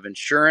 We have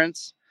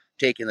insurance.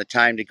 Taking the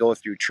time to go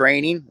through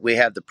training. We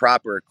have the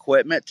proper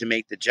equipment to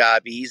make the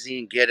job easy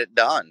and get it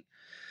done.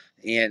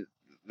 And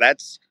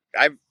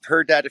I've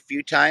heard that a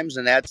few times,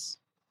 and that's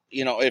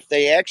if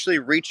they actually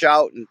reach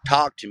out and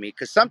talk to me,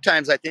 because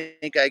sometimes I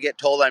think I get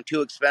told I'm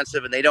too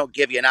expensive and they don't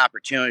give you an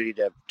opportunity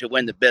to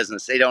win the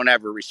business. They don't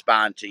ever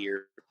respond to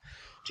your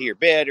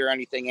bid or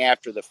anything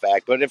after the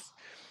fact.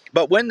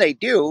 But when they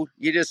do,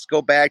 you just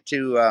go back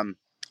to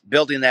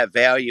building that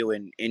value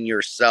in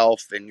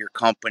yourself and your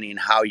company and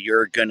how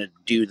you're going to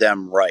do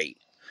them right.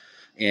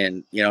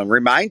 And,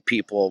 remind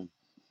people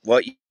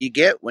what you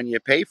get when you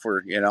pay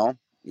for,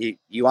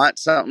 you want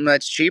something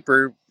that's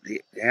cheaper.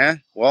 Yeah.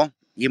 Well,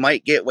 you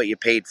might get what you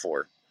paid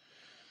for.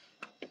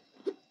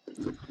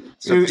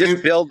 So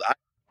just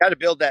got to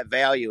build that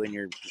value in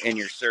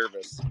your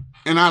service.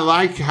 And I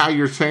like how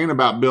you're saying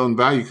about building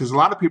value, because a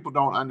lot of people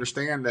don't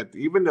understand that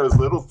even those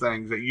little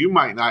things that you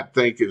might not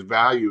think is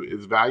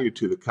value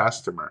to the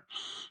customer,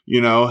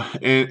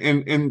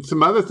 and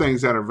some other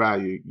things that are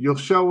value. You'll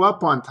show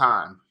up on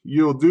time.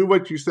 You'll do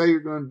what you say you're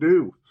going to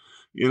do.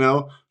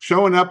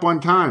 Showing up on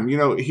time.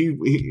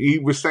 He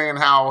was saying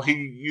how he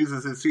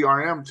uses his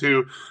CRM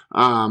to,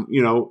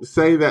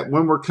 say that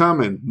when we're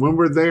coming, when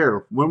we're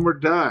there, when we're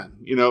done.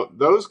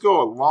 Those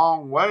go a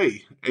long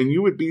way, and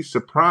you would be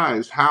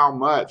surprised how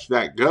much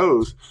that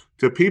goes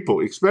to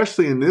people,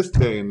 especially in this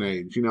day and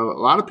age. A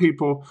lot of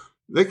people,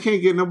 they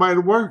can't get nobody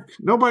to work.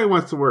 Nobody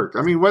wants to work.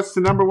 I mean, what's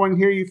the number one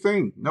here you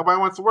think? Nobody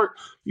wants to work.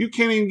 You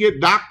can't even get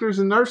doctors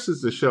and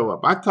nurses to show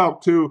up. I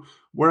talked to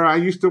where I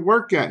used to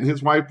work at, and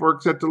his wife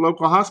works at the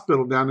local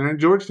hospital down there in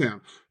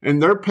Georgetown.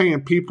 And they're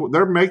paying people,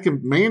 they're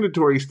making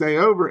mandatory stay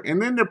over, and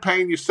then they're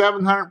paying you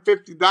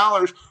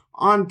 $750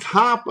 on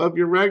top of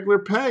your regular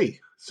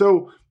pay.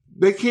 So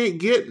they can't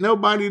get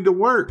nobody to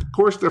work. Of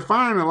course, they're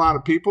firing a lot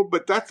of people,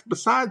 but that's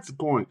besides the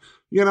point,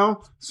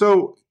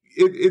 So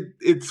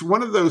it's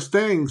one of those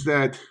things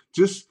that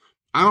just,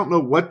 I don't know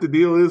what the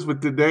deal is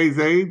with today's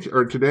age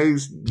or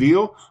today's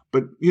deal,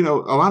 but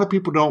a lot of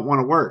people don't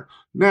want to work.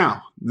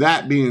 Now,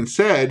 that being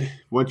said,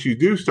 once you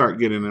do start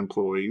getting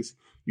employees,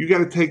 you got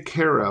to take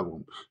care of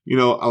them.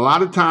 A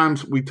lot of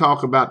times we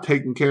talk about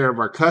taking care of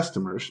our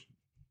customers,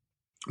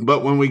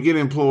 but when we get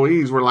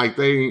employees, we're like,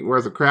 they ain't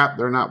worth a crap.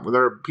 They're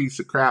a piece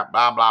of crap,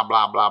 blah, blah,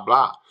 blah, blah,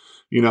 blah.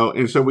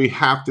 And so we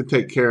have to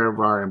take care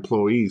of our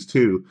employees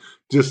too,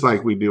 just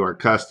like we do our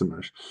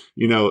customers.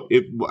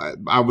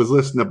 I was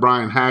listening to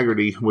Brian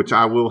Haggerty, which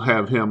I will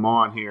have him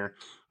on here.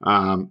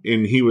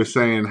 And he was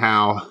saying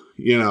how,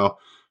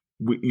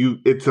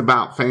 it's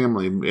about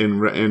family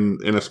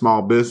in a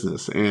small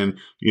business. And,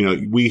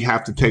 we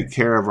have to take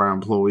care of our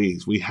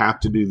employees. We have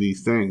to do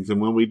these things. And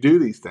when we do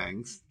these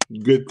things,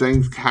 good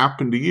things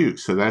happen to you.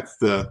 So that's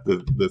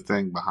the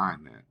thing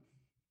behind that.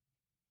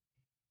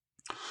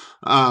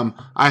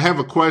 I have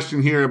a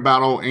question here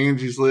about old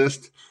Angie's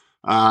List.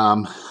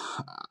 Only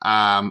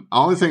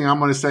thing I'm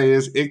going to say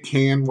is it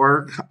can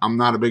work. I'm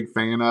not a big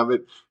fan of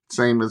it.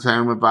 Same as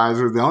Home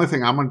Advisor. The only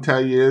thing I'm going to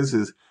tell you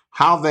is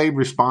how they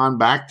respond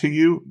back to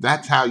you.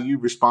 That's how you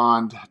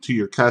respond to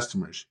your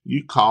customers.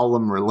 You call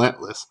them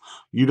relentless.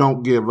 You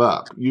don't give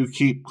up. You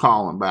keep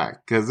calling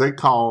back because they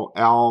call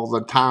all the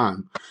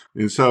time.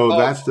 And so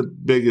that's the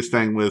biggest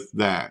thing with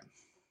that.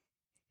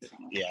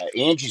 Yeah,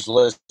 Angie's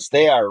List,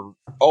 they are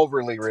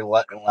overly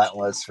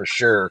relentless for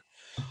sure.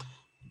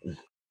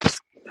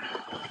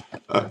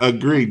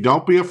 Agreed.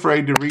 Don't be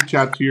afraid to reach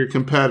out to your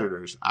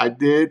competitors. I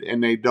did,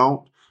 and they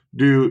don't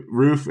do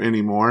roof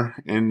anymore,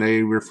 and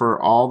they refer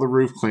all the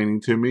roof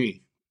cleaning to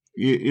me.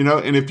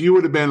 And if you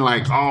would have been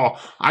like, oh,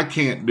 I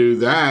can't do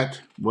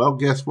that, well,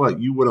 guess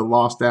what? You would have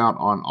lost out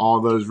on all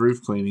those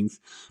roof cleanings,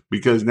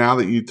 because now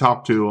that you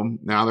talk to them,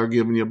 now they're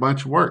giving you a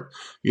bunch of work.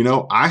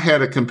 I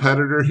had a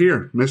competitor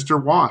here,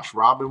 Mr. Wash,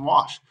 Robin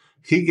Wash.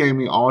 He gave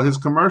me all his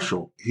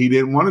commercial. He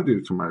didn't want to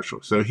do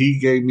commercial, so he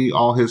gave me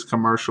all his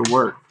commercial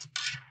work.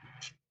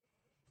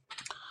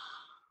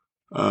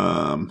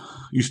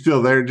 You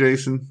still there,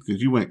 Jason?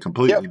 Because you went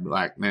completely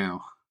black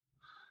now.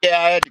 Yeah,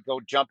 I had to go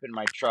jump in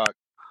my truck.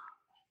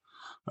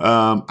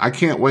 I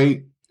can't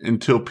wait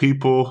until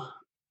people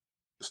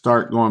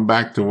start going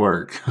back to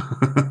work.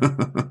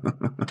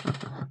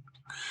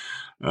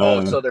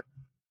 So they're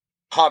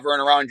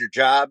hovering around your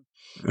job?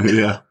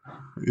 Yeah.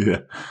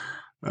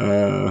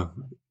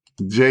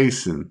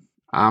 Jason,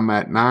 I'm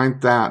at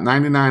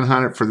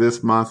 9,900 for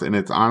this month, and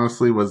it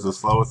honestly was the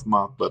slowest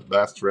month, but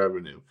best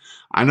revenue.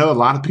 I know a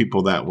lot of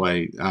people that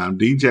way.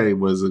 DJ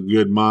was a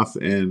good month,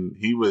 and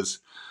he was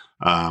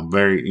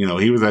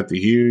he was at the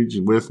Huge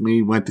with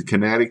me, went to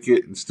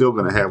Connecticut, and still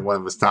going to have one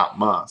of his top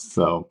months.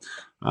 So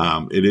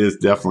it is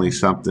definitely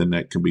something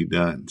that can be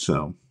done.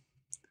 So,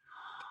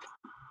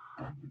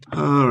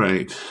 all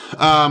right.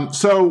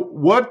 So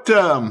what?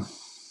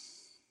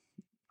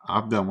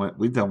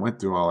 We went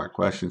through all our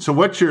questions. So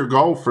what's your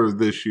goal for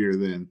this year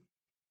then?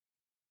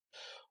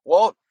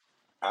 Well,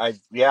 I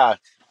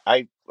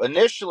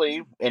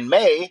initially in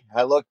May,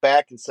 I looked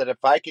back and said,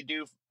 if I could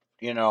do,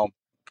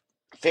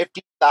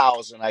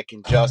 50,000, I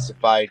can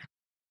justify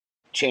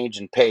change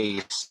in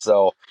pace.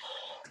 So,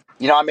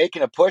 I'm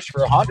making a push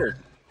for 100,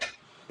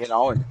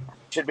 and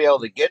should be able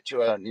to get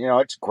to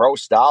it's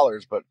gross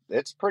dollars, but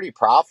it's pretty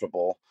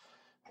profitable.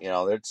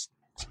 It's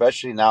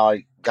especially now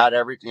I got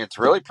everything. It's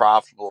really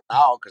profitable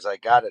now because I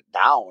got it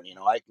down.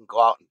 I can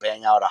go out and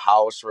bang out a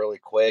house really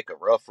quick, a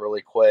roof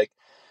really quick,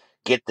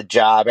 get the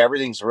job.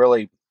 Everything's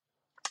really,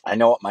 I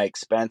know what my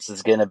expense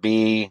is going to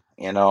be.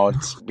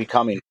 It's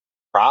becoming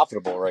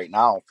profitable right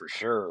now for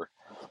sure.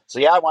 So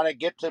yeah, I want to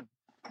get to,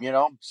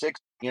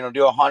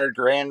 do 100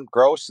 grand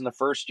gross in the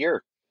first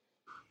year,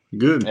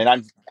 Good.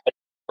 and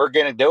we're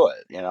going to do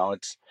it.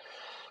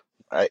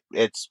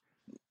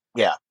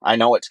 Yeah, I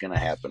know it's going to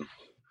happen.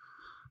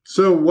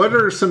 So, what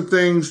are some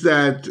things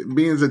that,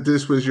 being that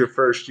this was your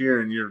first year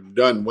and you've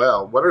done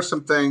well, what are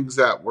some things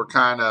that were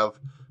kind of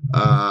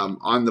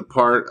on the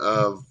part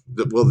of,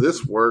 will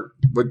this work?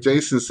 What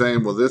Jason's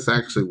saying, will this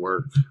actually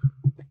work?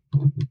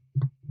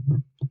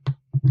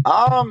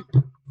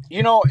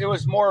 It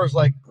was more as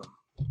like,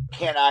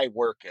 can I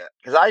work it?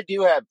 Because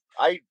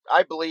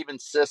I believe in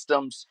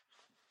systems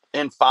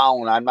and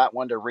following. I'm not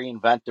one to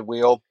reinvent the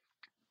wheel.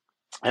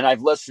 And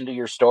I've listened to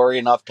your story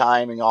enough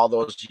time and all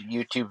those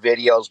YouTube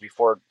videos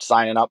before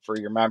signing up for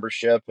your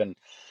membership. And,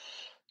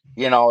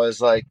 it's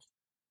like,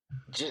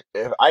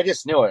 I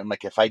just knew it. I'm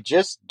like, if I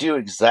just do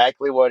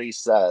exactly what he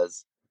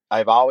says,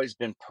 I've always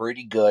been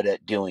pretty good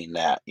at doing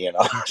that,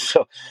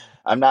 So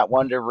I'm not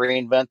one to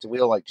reinvent the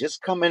wheel. Like,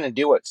 just come in and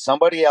do what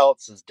somebody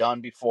else has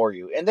done before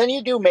you. And then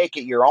you do make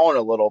it your own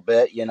a little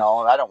bit, I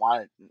don't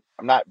want it.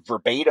 I'm not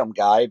verbatim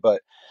guy,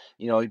 but,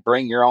 you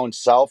bring your own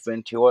self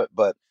into it.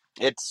 But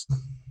it's,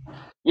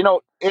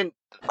 in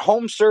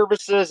home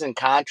services and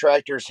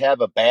contractors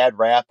have a bad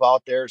rap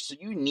out there. So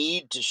you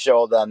need to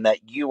show them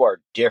that you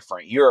are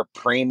different. You're a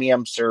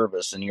premium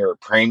service and you're a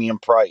premium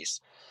price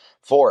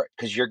for it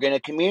because you're going to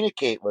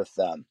communicate with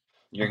them.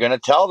 You're going to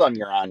tell them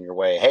you're on your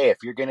way. Hey, if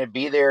you're going to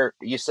be there,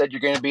 you said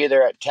you're going to be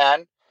there at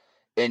 10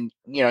 and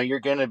you're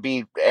going to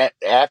be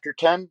after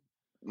 10.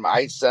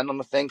 I send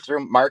them a thing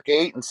through Mark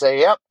 8 and say,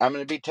 yep, I'm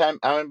going to be 10.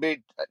 I'm going to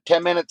be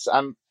 10 minutes.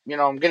 I'm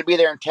going to be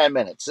there in 10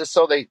 minutes just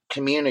so they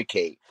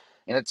communicate.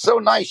 And it's so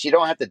nice. You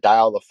don't have to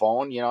dial the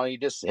phone. You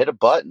just hit a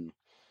button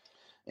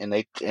and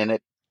it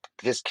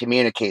just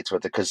communicates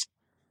with it because,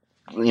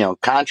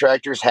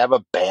 contractors have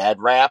a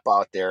bad rap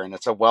out there and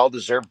it's a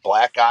well-deserved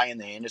black eye in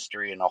the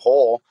industry in a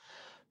whole.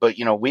 But,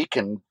 we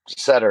can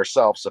set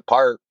ourselves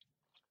apart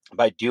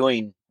by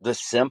doing the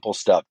simple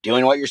stuff,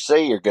 doing what you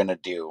say you're going to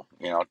do,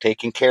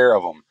 taking care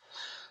of them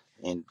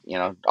and,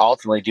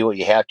 ultimately do what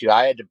you have to.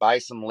 I had to buy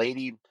some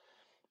lady,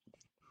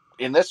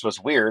 and this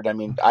was weird. I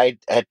mean, I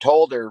had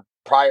told her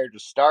prior to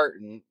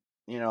starting,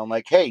 I'm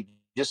like, hey,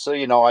 just so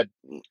you know,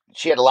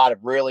 she had a lot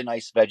of really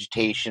nice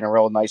vegetation, a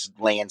real nice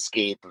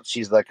landscape.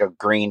 She's like a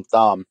green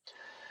thumb.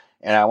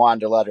 And I wanted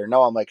to let her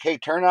know, I'm like, hey,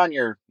 I'm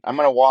going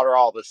to water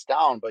all this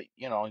down, but,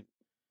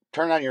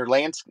 turn on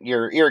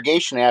your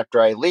irrigation after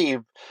I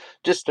leave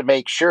just to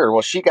make sure.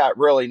 Well, she got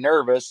really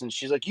nervous and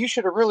she's like, you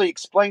should have really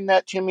explained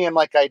that to me. I'm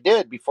like, I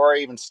did before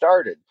I even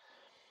started.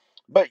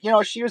 But,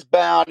 she was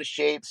bent out of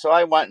shape. So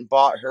I went and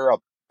bought her a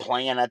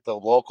plant at the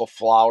local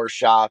flower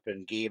shop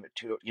and gave it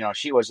to,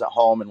 she wasn't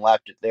home and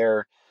left it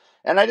there.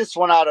 And I just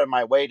went out of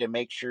my way to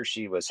make sure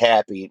she was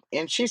happy.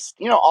 And she's,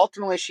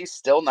 ultimately she's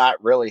still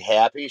not really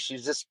happy.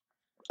 She's just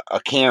a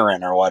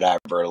Karen or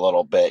whatever a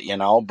little bit,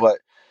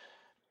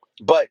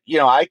 but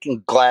I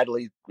can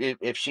gladly,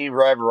 if she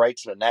ever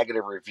writes a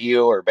negative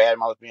review or bad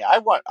mouth me,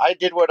 I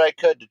did what I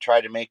could to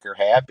try to make her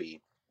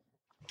happy,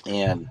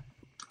 and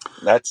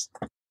that's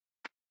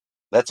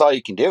all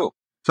you can do.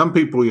 Some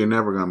people you're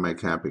never going to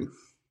make happy.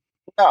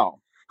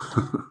 No,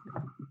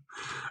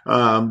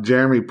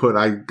 Jeremy put,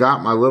 I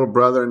got my little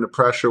brother into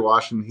pressure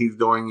washing. He's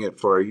doing it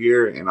for a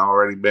year and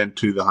already been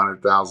to the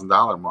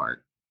 $100,000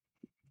 mark.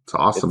 It's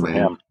good awesome, for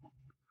man.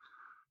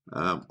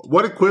 him.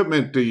 What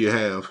equipment do you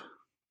have?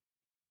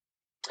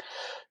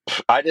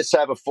 I just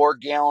have a 4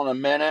 gallon a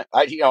minute.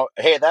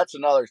 Hey, that's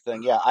another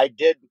thing. Yeah,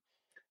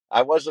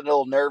 I was a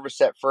little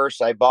nervous at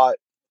first. I bought,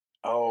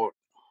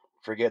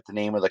 forget the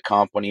name of the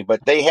company,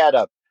 but they had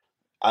a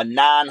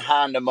non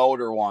Honda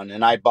motor one,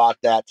 and I bought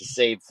that to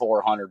save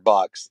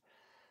 $400.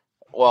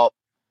 Well,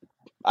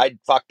 I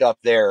fucked up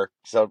there.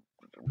 So,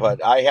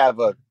 but I have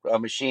a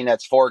machine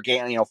that's 4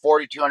 gallon,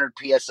 4,200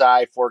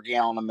 psi, 4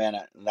 gallon a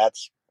minute, and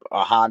that's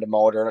a Honda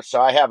motor.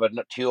 So I have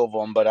two of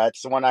them, but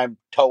that's the one I'm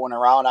towing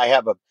around. I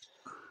have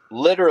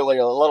literally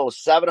a little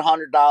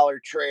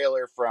 $700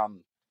 trailer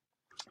from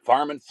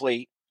Farm and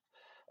Fleet,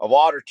 a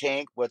water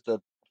tank with the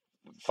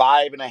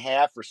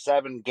 5.5 or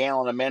 7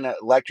 gallon a minute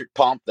electric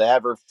pump, the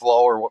Everflow,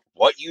 or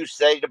what you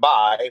say to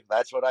buy.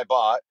 That's what I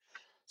bought.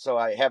 So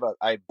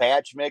I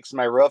batch mix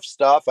my roof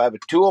stuff. I have a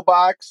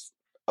toolbox,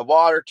 a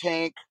water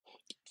tank,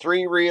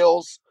 3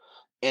 reels,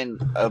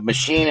 and a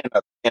machine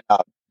and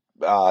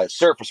a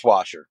surface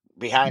washer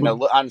behind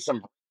on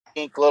some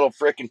pink little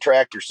freaking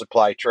Tractor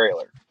Supply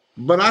trailer.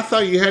 But I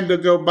thought you had to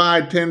go buy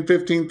a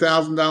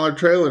 $10,000-$15,000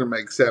 trailer to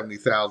make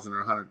 $70,000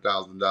 or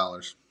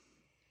 $100,000.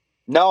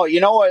 No,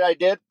 you know what I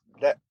did?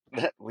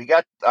 That we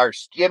got our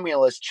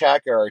stimulus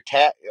check or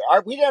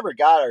we never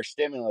got our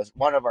stimulus.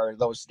 One of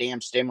those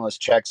damn stimulus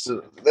checks.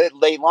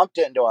 They lumped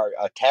it into our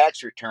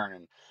tax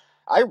return.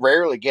 I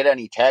rarely get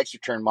any tax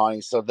return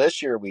money. So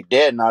this year we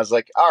did. And I was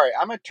like, all right,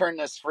 I'm going to turn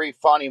this free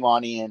funny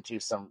money into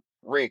some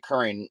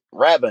recurring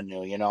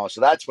revenue, you know?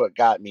 So that's what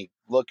got me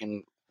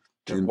looking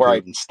to where I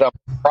into even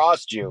stumbled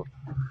across you.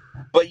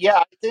 But yeah,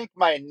 I think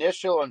my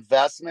initial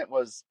investment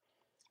was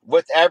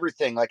with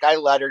everything. Like I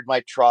lettered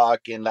my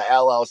truck and the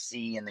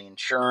LLC and the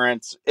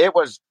insurance. It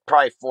was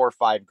probably 4 or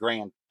 5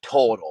 grand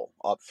total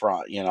up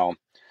front, you know?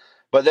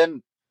 But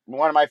then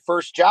one of my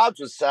first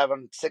jobs was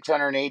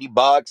 $680,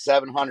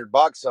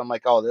 $700. So I'm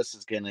like, oh, this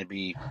is gonna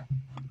be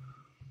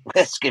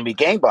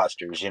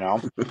gangbusters, you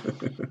know.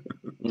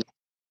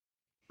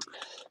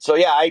 So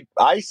yeah,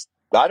 I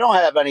don't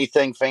have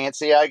anything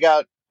fancy. I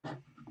can't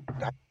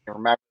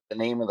remember the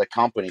name of the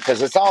company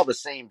because it's all the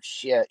same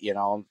shit, you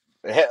know.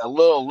 It had a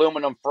little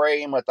aluminum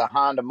frame with a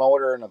Honda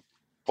motor and a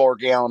 4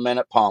 gallon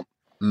minute pump.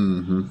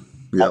 Mm-hmm.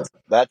 Yep.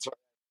 That's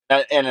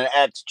and an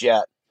X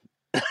jet.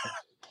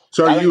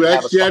 So are I don't you even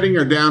have X jetting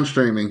or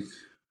downstreaming?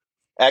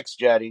 X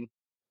jetting.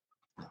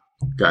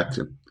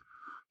 Gotcha.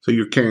 So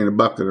you're carrying a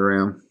bucket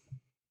around.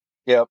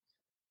 Yep.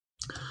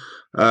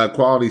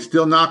 Quality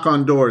still knock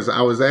on doors.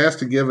 I was asked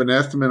to give an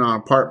estimate on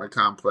apartment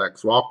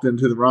complex. Walked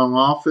into the wrong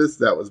office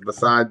that was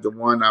beside the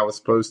one I was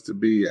supposed to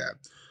be at.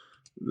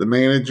 The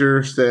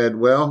manager said,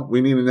 well,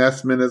 we need an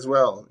estimate as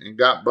well, and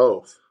got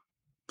both.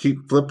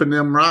 Keep flipping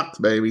them rocks,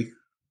 baby.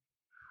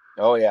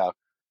 Oh yeah.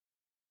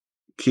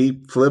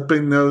 Keep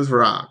flipping those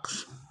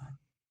rocks.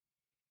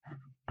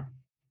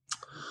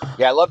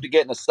 Yeah, I love to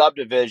get in a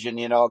subdivision,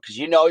 you know, because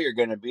you know you're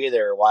going to be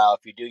there a while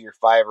if you do your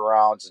 5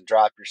 rounds and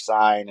drop your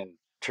sign and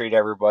treat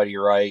everybody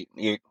right.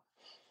 You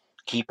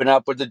keeping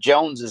up with the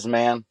Joneses,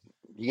 man.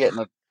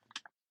 You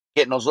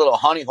getting those little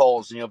honey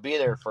holes, and you'll be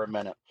there for a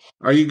minute.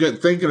 Are you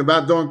thinking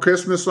about doing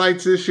Christmas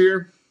lights this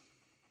year?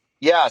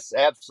 Yes,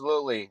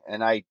 absolutely.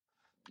 And I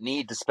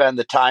need to spend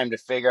the time to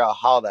figure out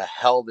how the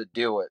hell to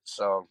do it.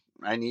 So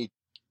I need,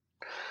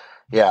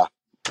 yeah,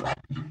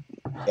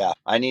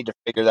 I need to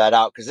figure that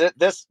out because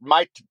this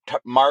my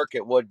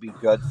market would be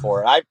good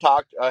for it. I've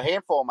talked a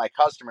handful of my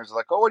customers are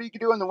like, oh, what do you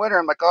do in the winter?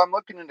 I'm like, oh, I'm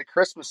looking into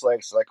Christmas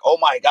lights. Like, oh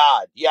my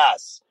god,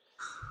 yes,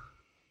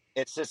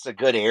 it's just a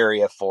good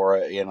area for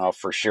it, you know,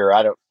 for sure.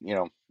 I don't, you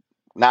know,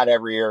 not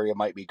every area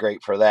might be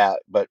great for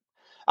that, but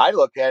I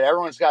looked at it,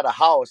 everyone's got a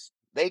house.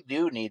 They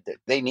do need that.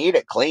 They need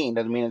it cleaned.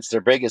 I mean, it's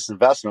their biggest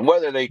investment.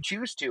 Whether they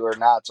choose to or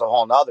not, it's a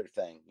whole nother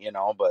thing, you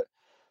know. But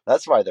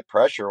that's why the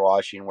pressure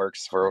washing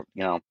works for,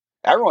 you know,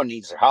 everyone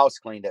needs their house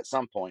cleaned at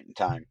some point in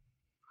time.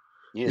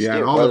 You just Yeah,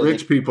 and do, all the whether they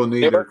rich people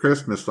do need their it.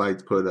 Christmas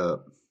lights put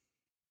up.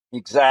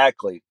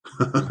 Exactly.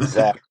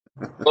 Exactly.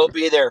 We'll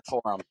be there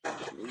for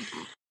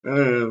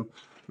them.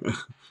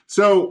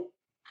 So,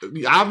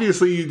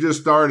 obviously, you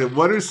just started.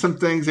 What are some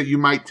things that you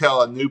might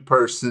tell a new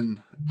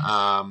person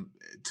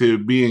to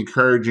be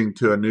encouraging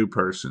to a new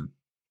person?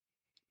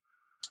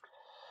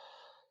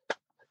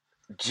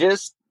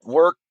 Just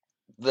work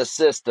the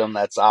system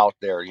that's out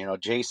there. You know,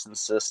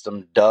 Jason's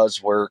system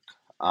does work.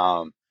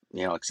 You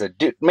know, like I said,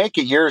 make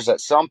it yours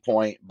at some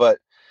point, but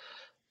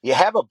you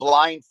have a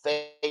blind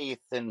faith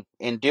and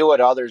do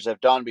what others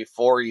have done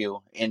before you,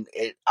 and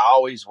it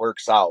always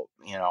works out.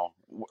 You know,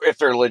 if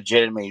they're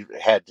legitimately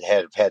had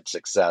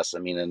success. I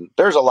mean, and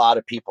there's a lot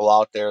of people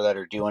out there that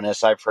are doing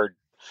this. I've heard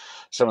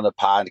some of the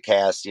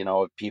podcasts, you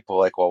know, people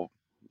like, well,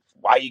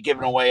 why are you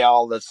giving away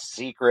all the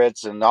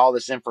secrets and all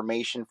this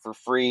information for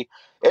free?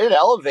 It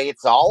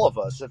elevates all of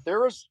us. If there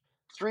was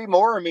 3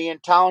 more of me in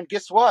town,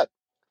 guess what?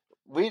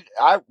 We'd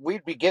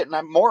be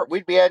getting more.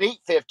 We'd be at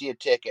 $8.50 a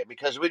ticket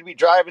because we'd be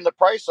driving the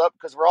price up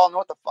because we're all know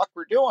what the fuck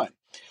we're doing.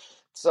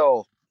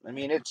 So I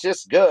mean, it's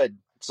just good.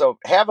 So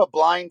have a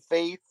blind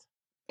faith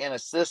in a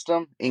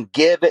system and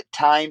give it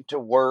time to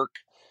work.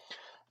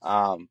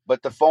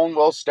 But the phone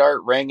will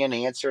start ringing.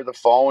 Answer the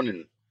phone,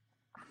 and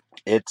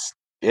it's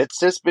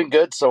just been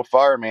good so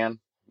far, man.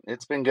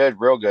 It's been good,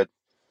 real good.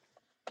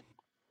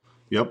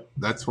 Yep,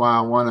 that's why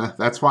I wanna.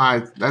 That's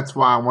why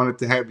I wanted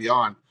to have you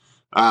on,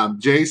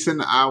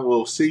 Jason. I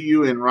will see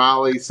you in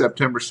Raleigh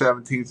September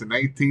 17th and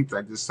 18th.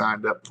 I just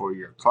signed up for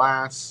your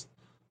class.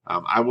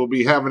 I will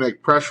be having a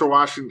pressure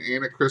washing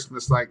and a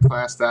Christmas light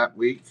class that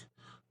week.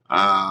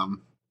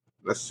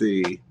 Let's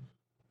see.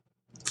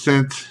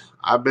 Since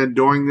I've been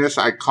doing this,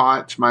 I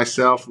caught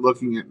myself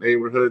looking at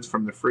neighborhoods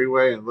from the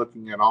freeway and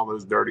looking at all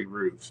those dirty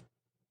roofs.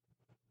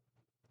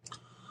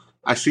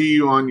 I see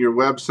you on your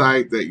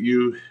website that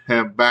you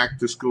have back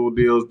to school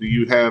deals. Do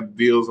you have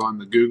deals on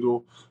the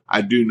Google?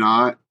 I do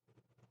not.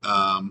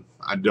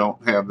 I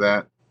don't have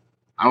that.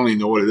 I don't even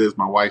know what it is.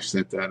 My wife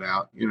sent that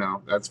out. You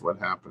know, that's what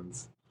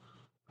happens.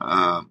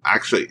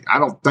 Actually, I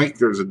don't think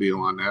there's a deal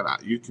on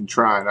that. You can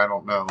try it. I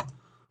don't know.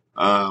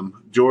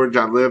 George,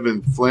 I live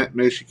in Flint,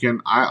 Michigan.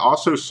 I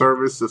also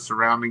service the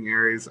surrounding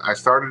areas. I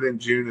started in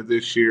June of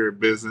this year.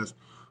 Business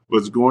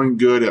was going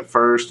good at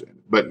first,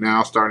 but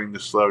now starting to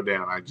slow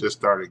down. I just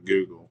started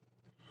Google.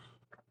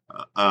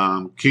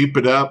 Keep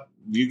it up.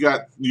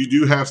 You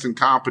do have some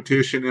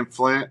competition in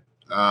Flint.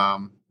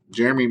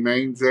 Jeremy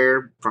Main's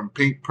there from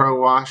Pink Pro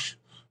Wash.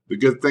 The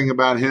good thing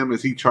about him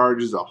is he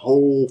charges a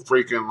whole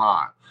freaking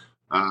lot.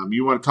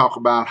 You want to talk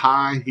about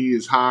high? He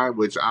is high,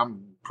 which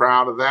I'm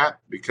proud of that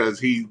because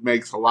he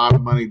makes a lot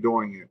of money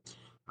doing it.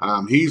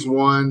 He's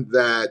one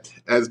that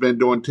has been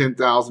doing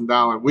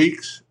 $10,000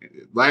 weeks.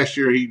 Last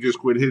year, he just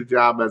quit his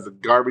job as a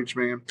garbage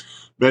man.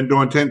 Been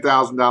doing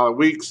 $10,000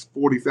 weeks,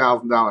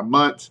 $40,000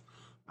 months.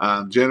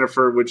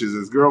 Jennifer, which is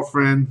his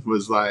girlfriend,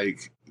 was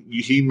like,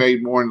 he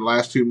made more in the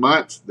last 2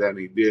 months than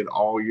he did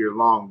all year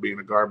long being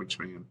a garbage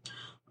man.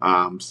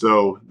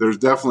 So there's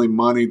definitely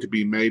money to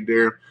be made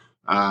there.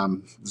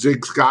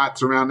 Zig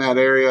Scott's around that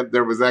area.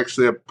 There was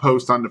actually a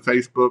post on the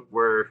Facebook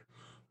where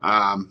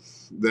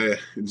the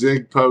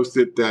Zig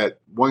posted that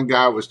one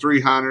guy was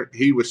 300,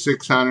 he was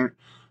 600,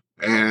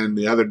 and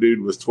the other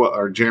dude was 12,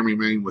 or Jeremy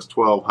Main was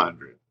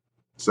 1,200.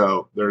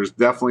 So there's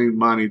definitely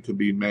money to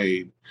be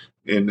made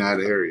in that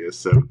area.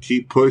 So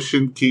keep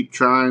pushing, keep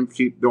trying,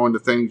 keep doing the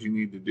things you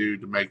need to do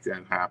to make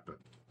that happen.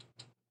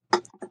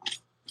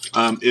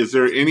 Is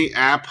there any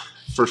app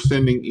for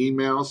sending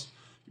emails?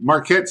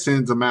 Marquette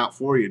sends them out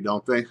for you,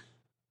 don't they?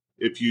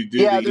 If you do,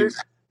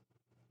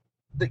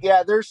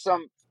 there's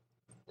some.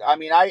 I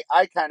mean, I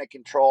kind of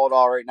control it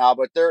all right now,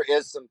 but there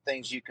is some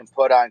things you can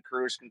put on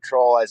cruise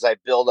control as I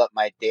build up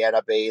my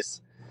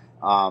database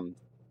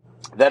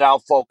that I'll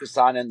focus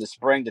on in the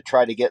spring to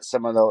try to get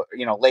some of the,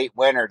 late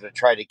winter to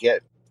try to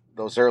get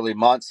those early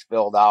months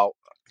filled out.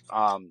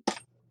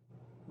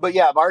 But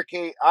yeah,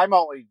 Marquette, I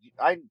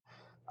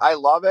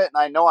love it, and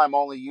I know I'm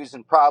only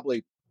using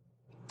probably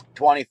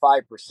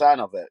 25%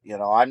 of it.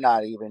 I'm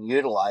not even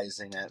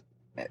utilizing it,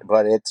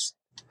 but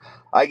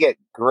I get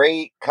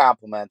great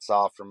compliments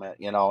off from it,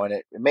 and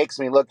it makes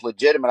me look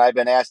legitimate. I've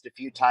been asked a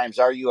few times,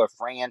 are you a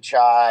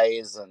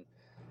franchise? And,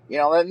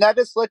 and that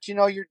just lets you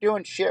know you're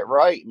doing shit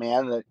right,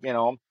 man. That,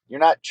 you're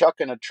not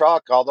chucking a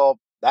truck, although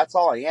that's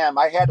all I am.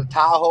 I had a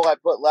Tahoe.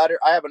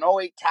 I have an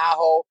 '08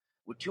 Tahoe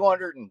with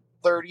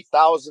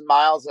 230,000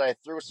 miles that I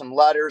threw some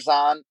letters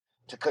on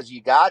because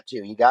you got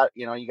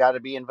to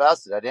be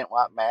invested. I didn't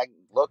want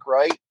look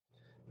right.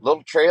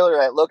 Little trailer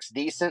that looks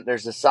decent.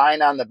 There's a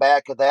sign on the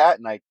back of that,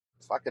 and I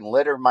fucking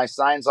litter my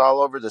signs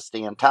all over this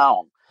damn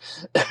town.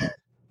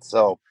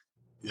 So,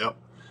 yep.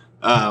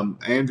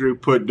 Andrew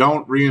put,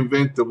 don't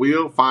reinvent the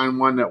wheel, find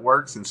one that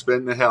works and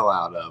spin the hell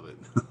out of it.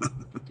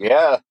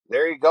 Yeah,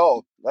 there you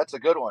go. That's a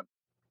good one.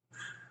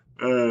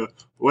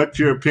 What's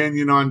your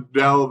opinion on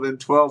Delavan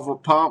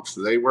 12 pumps?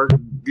 They work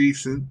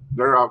decent.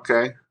 They're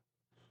okay.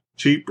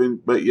 Cheap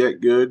but yet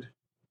good.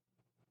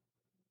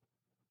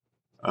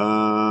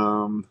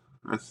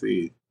 Let's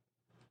see.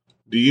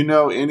 Do you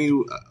know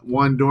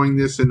anyone doing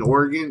this in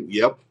Oregon?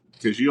 Yep,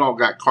 because you all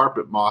got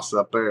carpet moss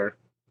up there.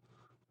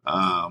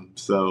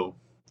 So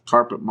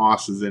carpet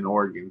moss is in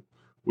Oregon.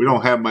 We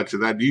don't have much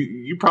of that.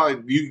 You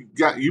probably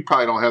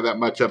don't have that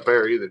much up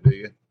there either, do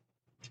you?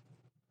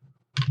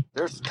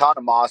 There's a ton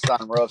of moss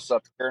on roofs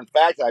up here. In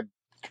fact, I'm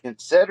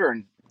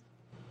considering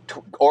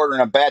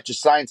ordering a batch of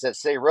signs that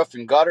say roof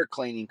and gutter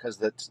cleaning because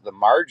the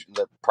margin,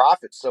 the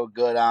profit's so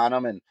good on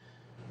them. And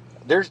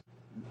there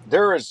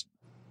is,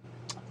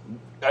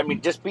 I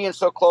mean, just being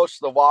so close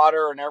to the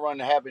water and everyone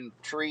having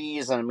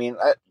trees, and I mean,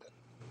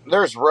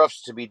 there's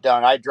roofs to be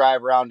done. I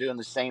drive around doing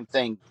the same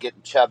thing,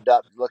 getting chubbed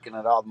up, looking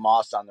at all the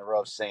moss on the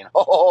roof, saying,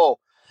 "Oh,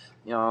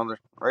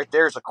 right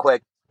there's a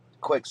quick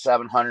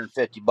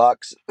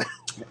 $750."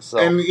 So,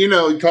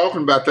 and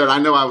talking about that, I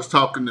know I was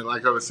talking to,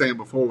 like I was saying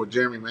before, with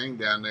Jeremy Mang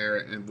down there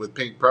and with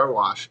Pink Pro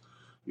Wash.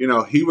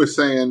 He was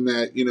saying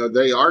that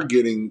they are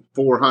getting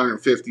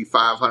 $450,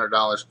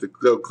 $500 to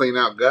go clean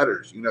out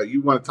gutters.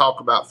 You want to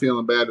talk about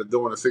feeling bad at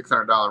doing a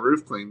 $600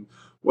 roof clean.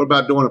 What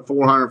about doing a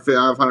 $400,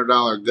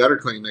 $500 gutter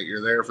clean that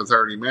you're there for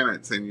 30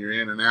 minutes and you're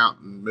in and out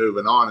and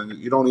moving on, and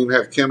you don't even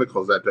have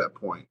chemicals at that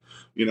point?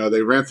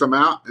 They rinse them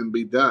out and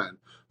be done.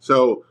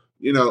 So,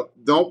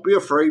 don't be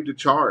afraid to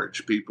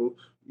charge people.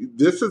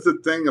 This is the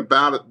thing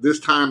about it. This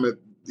time,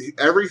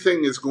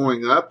 everything is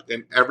going up,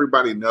 and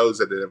everybody knows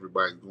that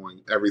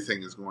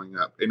everything is going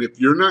up. And if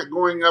you're not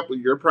going up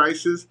with your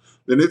prices,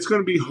 then it's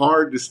going to be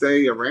hard to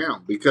stay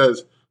around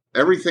because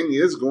everything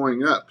is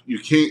going up. You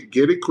can't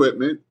get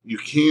equipment. You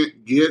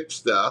can't get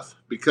stuff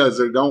because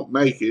they don't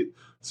make it.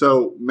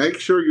 So make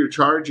sure you're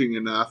charging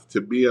enough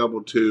to be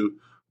able to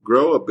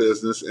grow a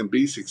business and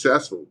be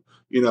successful.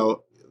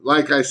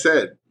 Like I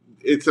said,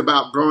 it's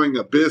about growing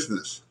a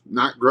business,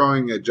 not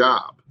growing a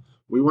job.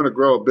 We want to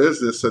grow a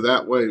business so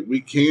that way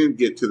we can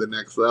get to the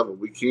next level.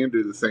 We can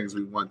do the things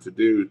we want to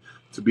do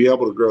to be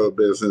able to grow a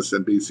business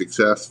and be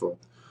successful.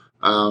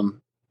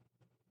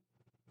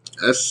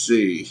 Let's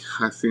see.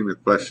 I've seen the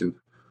question.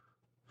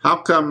 How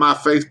come my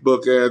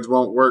Facebook ads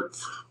won't work?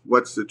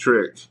 What's the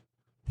trick?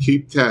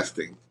 Keep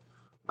testing.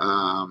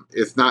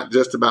 It's not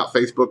just about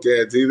Facebook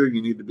ads either.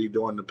 You need to be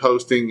doing the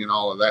posting and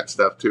all of that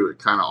stuff too. It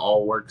kind of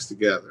all works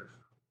together.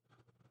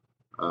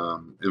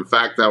 In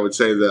fact, I would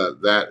say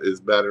that is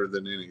better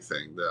than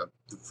anything, the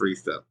free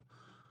stuff.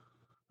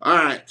 All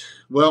right.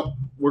 Well,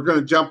 we're going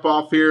to jump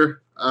off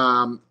here.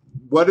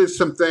 What is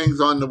some things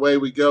on the way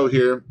we go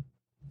here?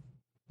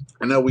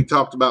 I know we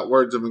talked about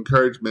words of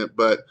encouragement,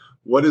 but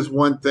what is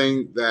one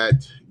thing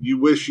that you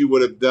wish you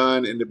would have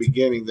done in the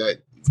beginning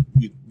that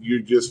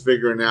you're just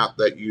figuring out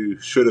that you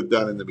should have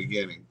done in the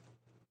beginning?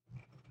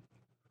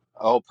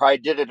 Oh, probably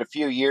did it a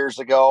few years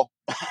ago.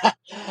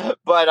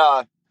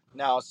 But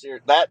no,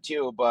 that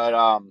too. But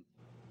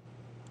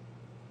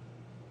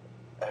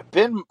I've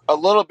been a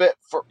little bit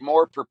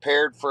more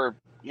prepared for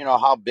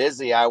how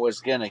busy I was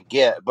gonna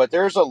get. But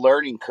there's a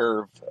learning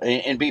curve,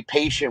 and be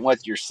patient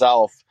with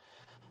yourself.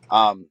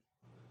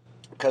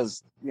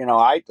 Because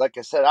I like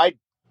I said, I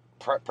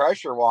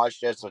pressure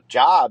washed as a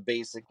job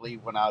basically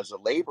when I was a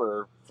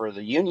laborer for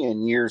the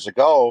union years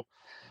ago.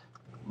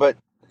 But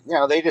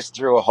they just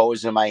threw a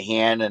hose in my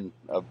hand and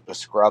a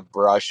scrub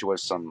brush with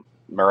some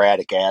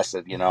muriatic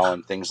acid,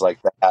 and things like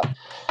that.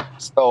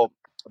 So,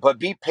 but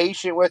be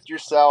patient with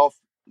yourself.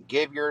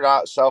 Give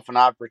yourself an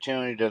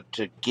opportunity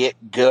to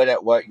get good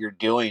at what you're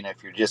doing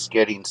if you're just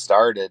getting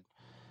started.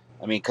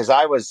 I mean, because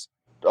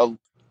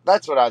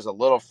that's what I was a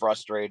little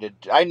frustrated.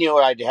 I knew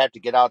I'd have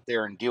to get out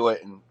there and do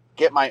it and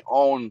get my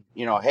own,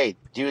 hey,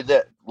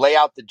 lay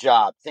out the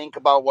job, think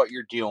about what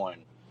you're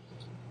doing.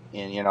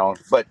 And,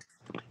 but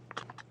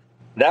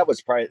that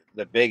was probably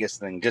the biggest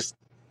thing. Just,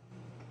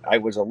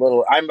 I'm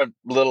a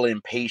little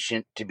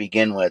impatient to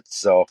begin with.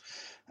 So,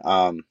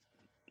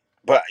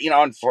 but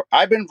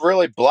I've been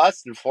really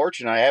blessed and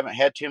fortunate. I haven't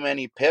had too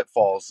many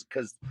pitfalls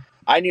because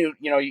I knew,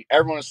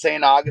 everyone was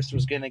saying August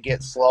was going to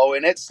get slow,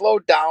 and it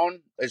slowed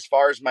down as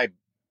far as my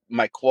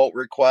quote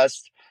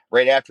request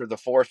right after the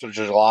 4th of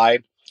July.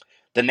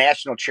 The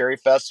National Cherry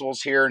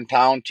Festival's here in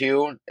town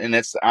too, and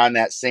it's on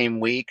that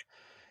same week.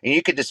 And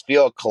you could just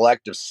feel a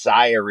collective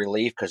sigh of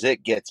relief because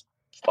it gets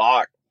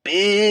fuck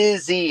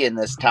busy in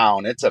this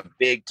town. It's a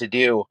big to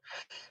do.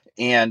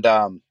 And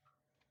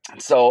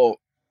so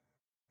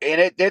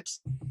and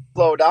it's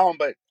slowed down,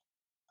 but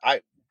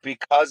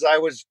because I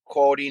was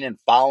quoting and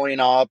following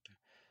up,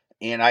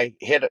 and I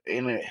hit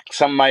in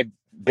some of my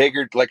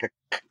bigger, like a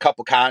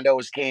couple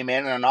condos came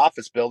in an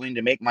office building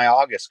to make my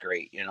August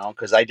great,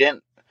 because I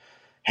didn't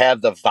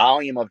have the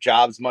volume of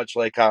jobs much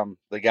like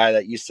the guy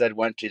that you said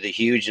went to the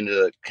huge into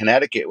the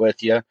Connecticut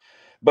with you,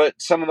 but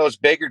some of those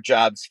bigger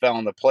jobs fell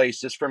into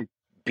place just from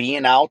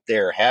being out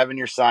there, having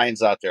your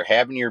signs out there,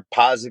 having your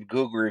positive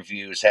Google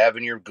reviews,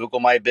 having your Google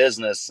My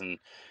Business, and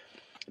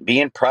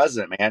being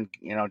present, man.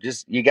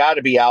 Just you got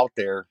to be out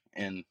there.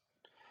 And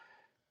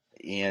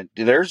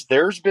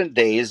there's been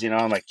days,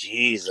 I'm like,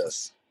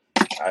 Jesus,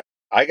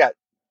 I got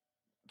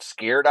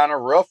scared on a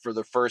roof for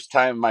the first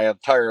time in my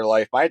entire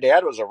life. My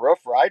dad was a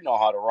roofer. I know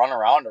how to run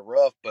around a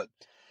roof, but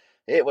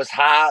it was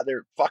hot.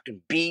 There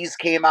fucking bees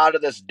came out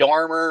of this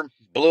dormer,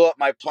 blew up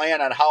my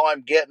plan on how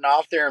I'm getting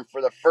off there. And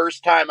for the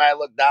first time, I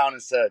looked down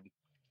and said,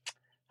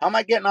 how am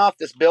I getting off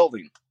this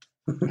building?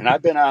 And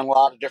I've been on a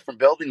lot of different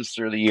buildings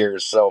through the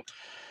years. So,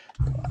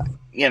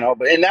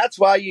 and that's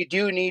why you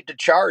do need to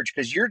charge,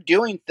 because you're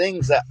doing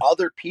things that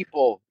other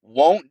people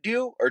won't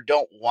do or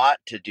don't want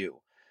to do.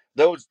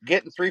 Those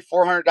getting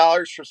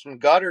 $300-400 for some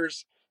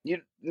gutters.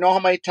 You know how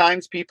many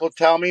times people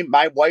tell me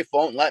my wife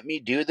won't let me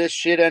do this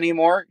shit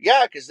anymore?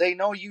 Yeah, because they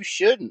know you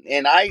shouldn't,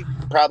 and I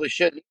probably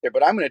shouldn't either.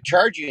 But I'm going to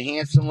charge you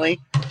handsomely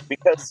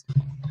because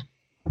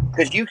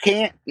you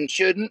can't and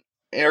shouldn't,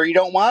 or you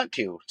don't want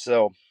to.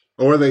 So,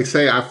 Or they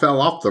say I fell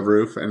off the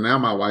roof and now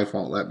my wife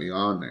won't let me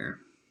on there.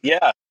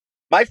 yeah.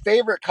 My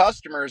favorite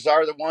customers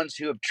are the ones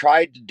who have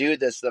tried to do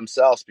this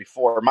themselves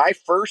before. My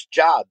first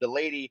job, the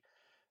lady,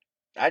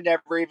 I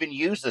never even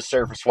used a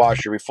surface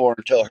washer before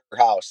until her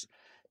house.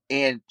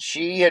 And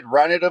she had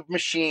rented a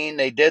machine.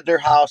 They did their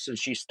house and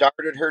she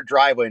started her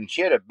driveway, and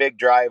she had a big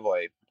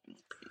driveway.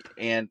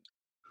 And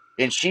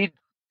she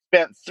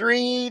spent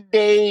 3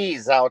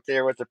 days out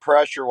there with the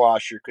pressure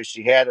washer because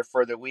she had it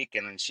for the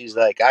weekend. And she's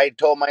like, I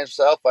told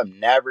myself I'm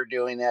never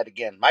doing that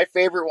again. My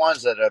favorite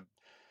ones that have,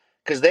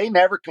 because they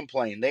never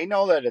complain. They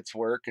know that it's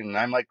work. And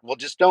I'm like, well,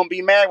 just don't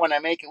be mad when I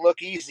make it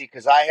look easy,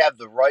 because I have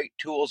the right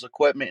tools,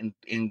 equipment,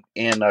 and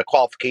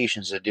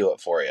qualifications to do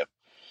it for you.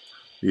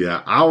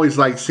 Yeah, I always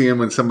like seeing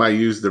when somebody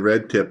used the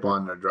red tip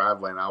on their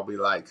driveway, and I'll be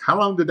like, "How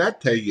long did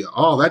that take you?"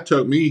 "Oh, that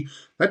took me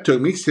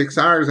 6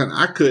 hours, and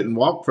I couldn't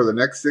walk for the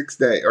next 6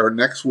 days or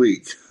next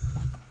week."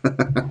 Yep.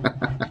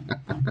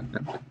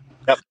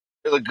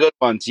 They're the good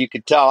ones. You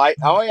could tell. I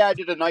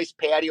did a nice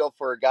patio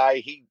for a guy.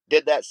 He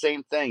did that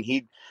same thing.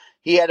 He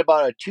had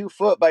about a 2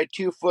 foot by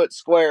 2 foot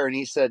square, and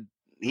he said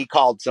he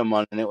called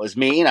someone, and it was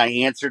me, and I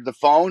answered the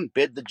phone,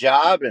 bid the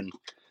job, and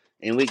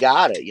we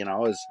got it.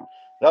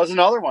 That was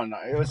another one.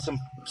 It was some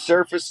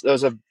surface. It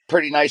was a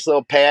pretty nice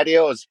little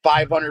patio. It was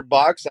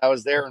 $500. I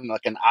was there in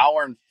like an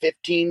hour and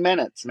 15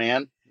 minutes,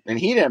 man. And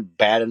he didn't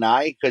bat an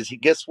eye, because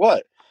guess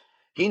what?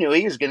 He knew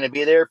he was going to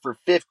be there for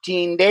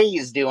 15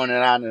 days doing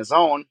it on his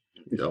own.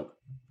 Yep,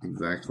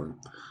 exactly.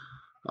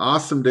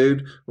 Awesome,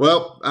 dude.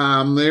 Well,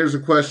 there's a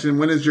question.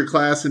 When is your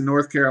class in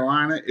North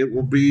Carolina? It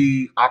will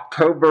be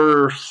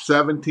October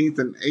 17th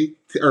and 18th,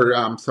 or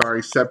I'm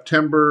sorry,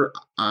 September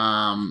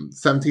 17th,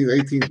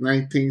 18th,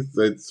 19th.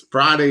 It's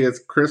Friday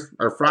is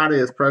Friday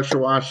is pressure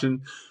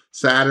washing.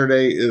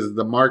 Saturday is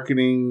the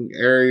marketing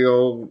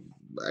aerial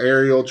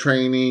aerial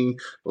training,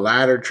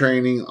 ladder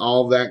training,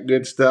 all that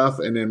good stuff,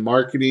 and then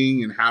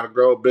marketing and how to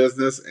grow a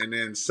business. And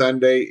then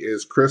Sunday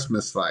is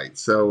Christmas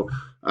lights. So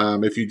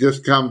if you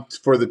just come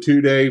for the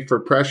 2-day for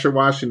pressure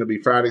washing, it'll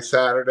be Friday,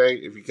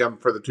 Saturday. If you come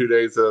for the 2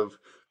 days of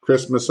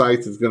Christmas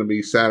lights, it's going to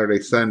be Saturday,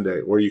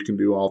 Sunday, or you can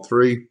do all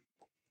three.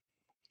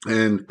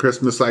 And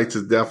Christmas lights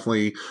is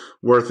definitely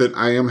worth it.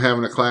 I am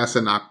having a class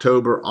in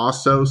October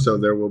also, so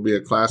there will be a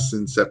class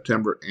in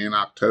September and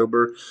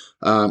October.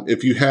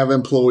 If you have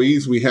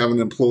employees, we have an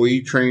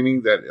employee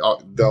training that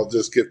they'll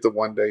just get the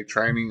 1-day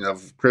training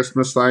of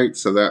Christmas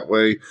lights, so that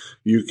way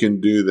you can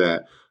do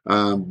that.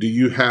 Do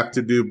you have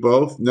to do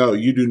both? No,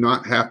 you do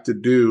not have to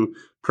do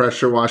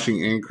pressure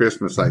washing and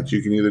Christmas lights.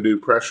 You can either do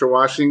pressure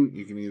washing,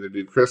 you can either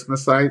do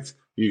Christmas lights.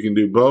 You can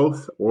do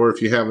both, or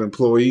if you have an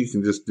employee, you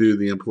can just do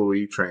the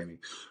employee training.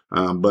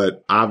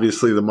 But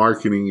obviously the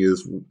marketing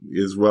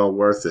is well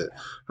worth it.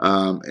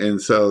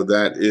 And so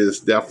that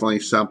is definitely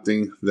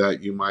something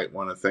that you might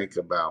want to think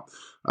about.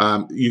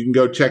 You can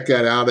go check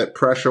that out at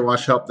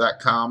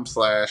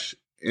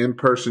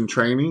pressurewashhelp.com/in-person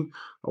training,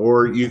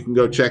 or you can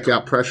go check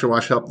out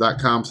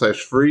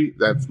pressurewashhelp.com/free.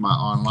 That's my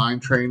online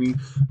training.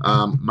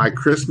 My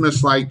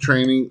Christmas light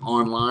training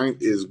online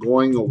is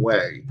going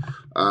away.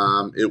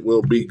 It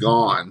will be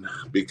gone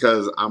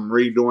because I'm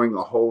redoing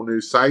a whole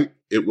new site.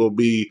 It will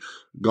be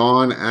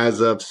gone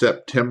as of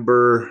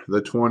September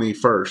the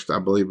 21st, I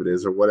believe it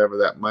is, or whatever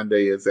that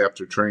Monday is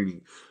after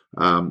training,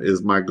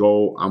 is my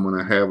goal. I'm going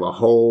to have a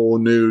whole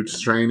new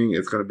training.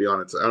 It's going to be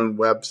on its own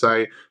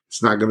website.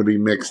 It's not going to be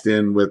mixed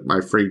in with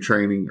my free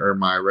training or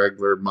my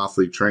regular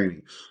monthly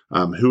training.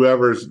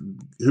 Whoever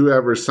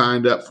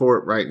signed up for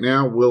it right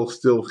now will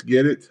still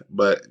get it,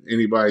 but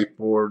anybody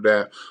for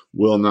that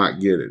will not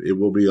get it. It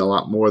will be a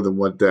lot more than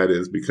what that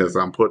is because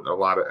I'm putting a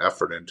lot of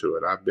effort into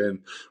it. I've been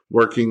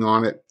working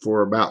on it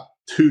for about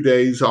 2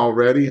 days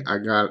already. I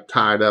got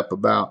tied up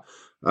about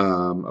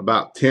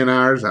 10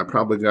 hours. I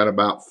probably got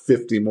about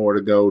 50 more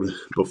to go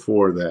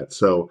before that.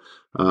 So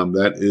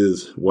that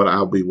is what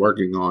I'll be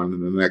working on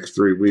in the next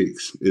 3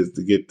 weeks, is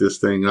to get this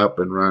thing up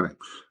and running.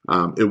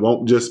 It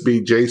won't just be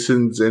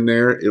Jason's in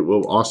there. It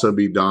will also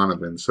be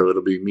Donovan. So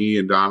it'll be me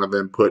and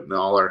Donovan putting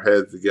all our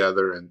heads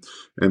together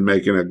and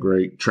making a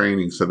great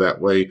training. So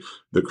that way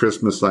the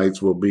Christmas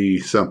lights will be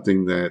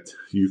something that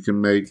you can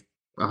make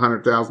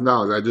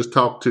 $100,000. I just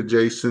talked to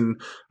Jason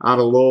out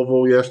of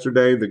Louisville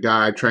yesterday, the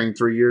guy I trained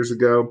 3 years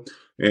ago,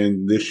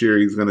 and this year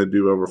he's going to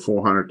do over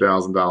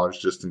 $400,000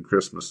 just in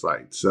Christmas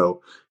lights.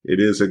 So it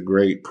is a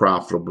great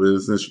profitable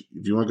business.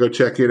 If you want to go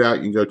check it out,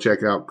 you can go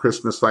check out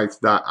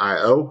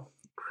christmaslights.io,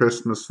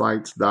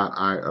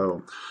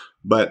 christmaslights.io.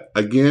 But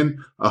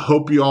again, I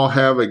hope you all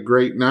have a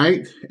great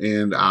night,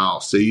 and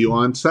I'll see you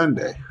on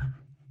Sunday.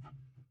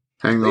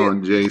 Hang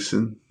on,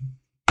 Jason.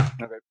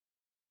 Okay.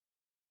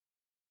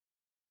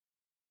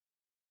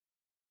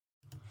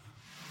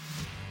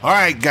 All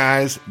right,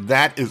 guys,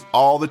 that is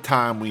all the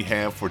time we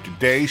have for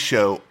today's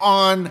show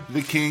on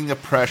the King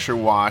of Pressure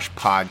Wash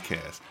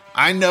podcast.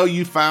 I know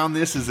you found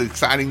this as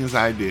exciting as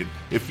I did.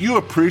 If you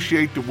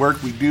appreciate the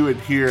work we do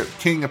here at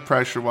King of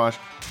Pressure Wash,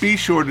 be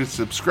sure to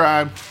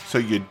subscribe so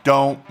you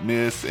don't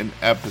miss an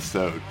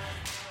episode.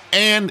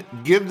 And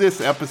give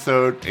this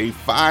episode a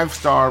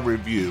 5-star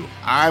review.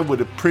 I would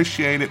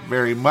appreciate it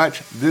very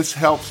much. This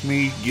helps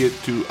me get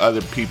to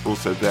other people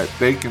so that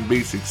they can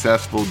be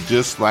successful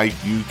just like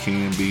you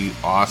can be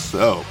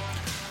also.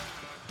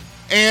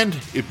 And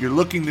if you're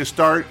looking to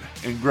start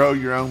and grow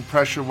your own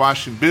pressure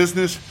washing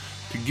business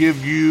to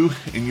give you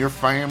and your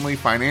family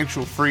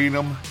financial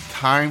freedom,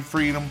 time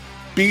freedom,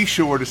 be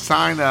sure to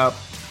sign up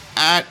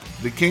at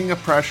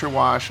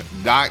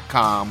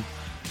thekingofpressurewash.com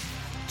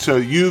so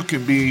you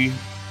can be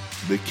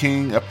the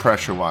king of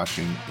pressure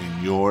washing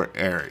in your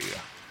area.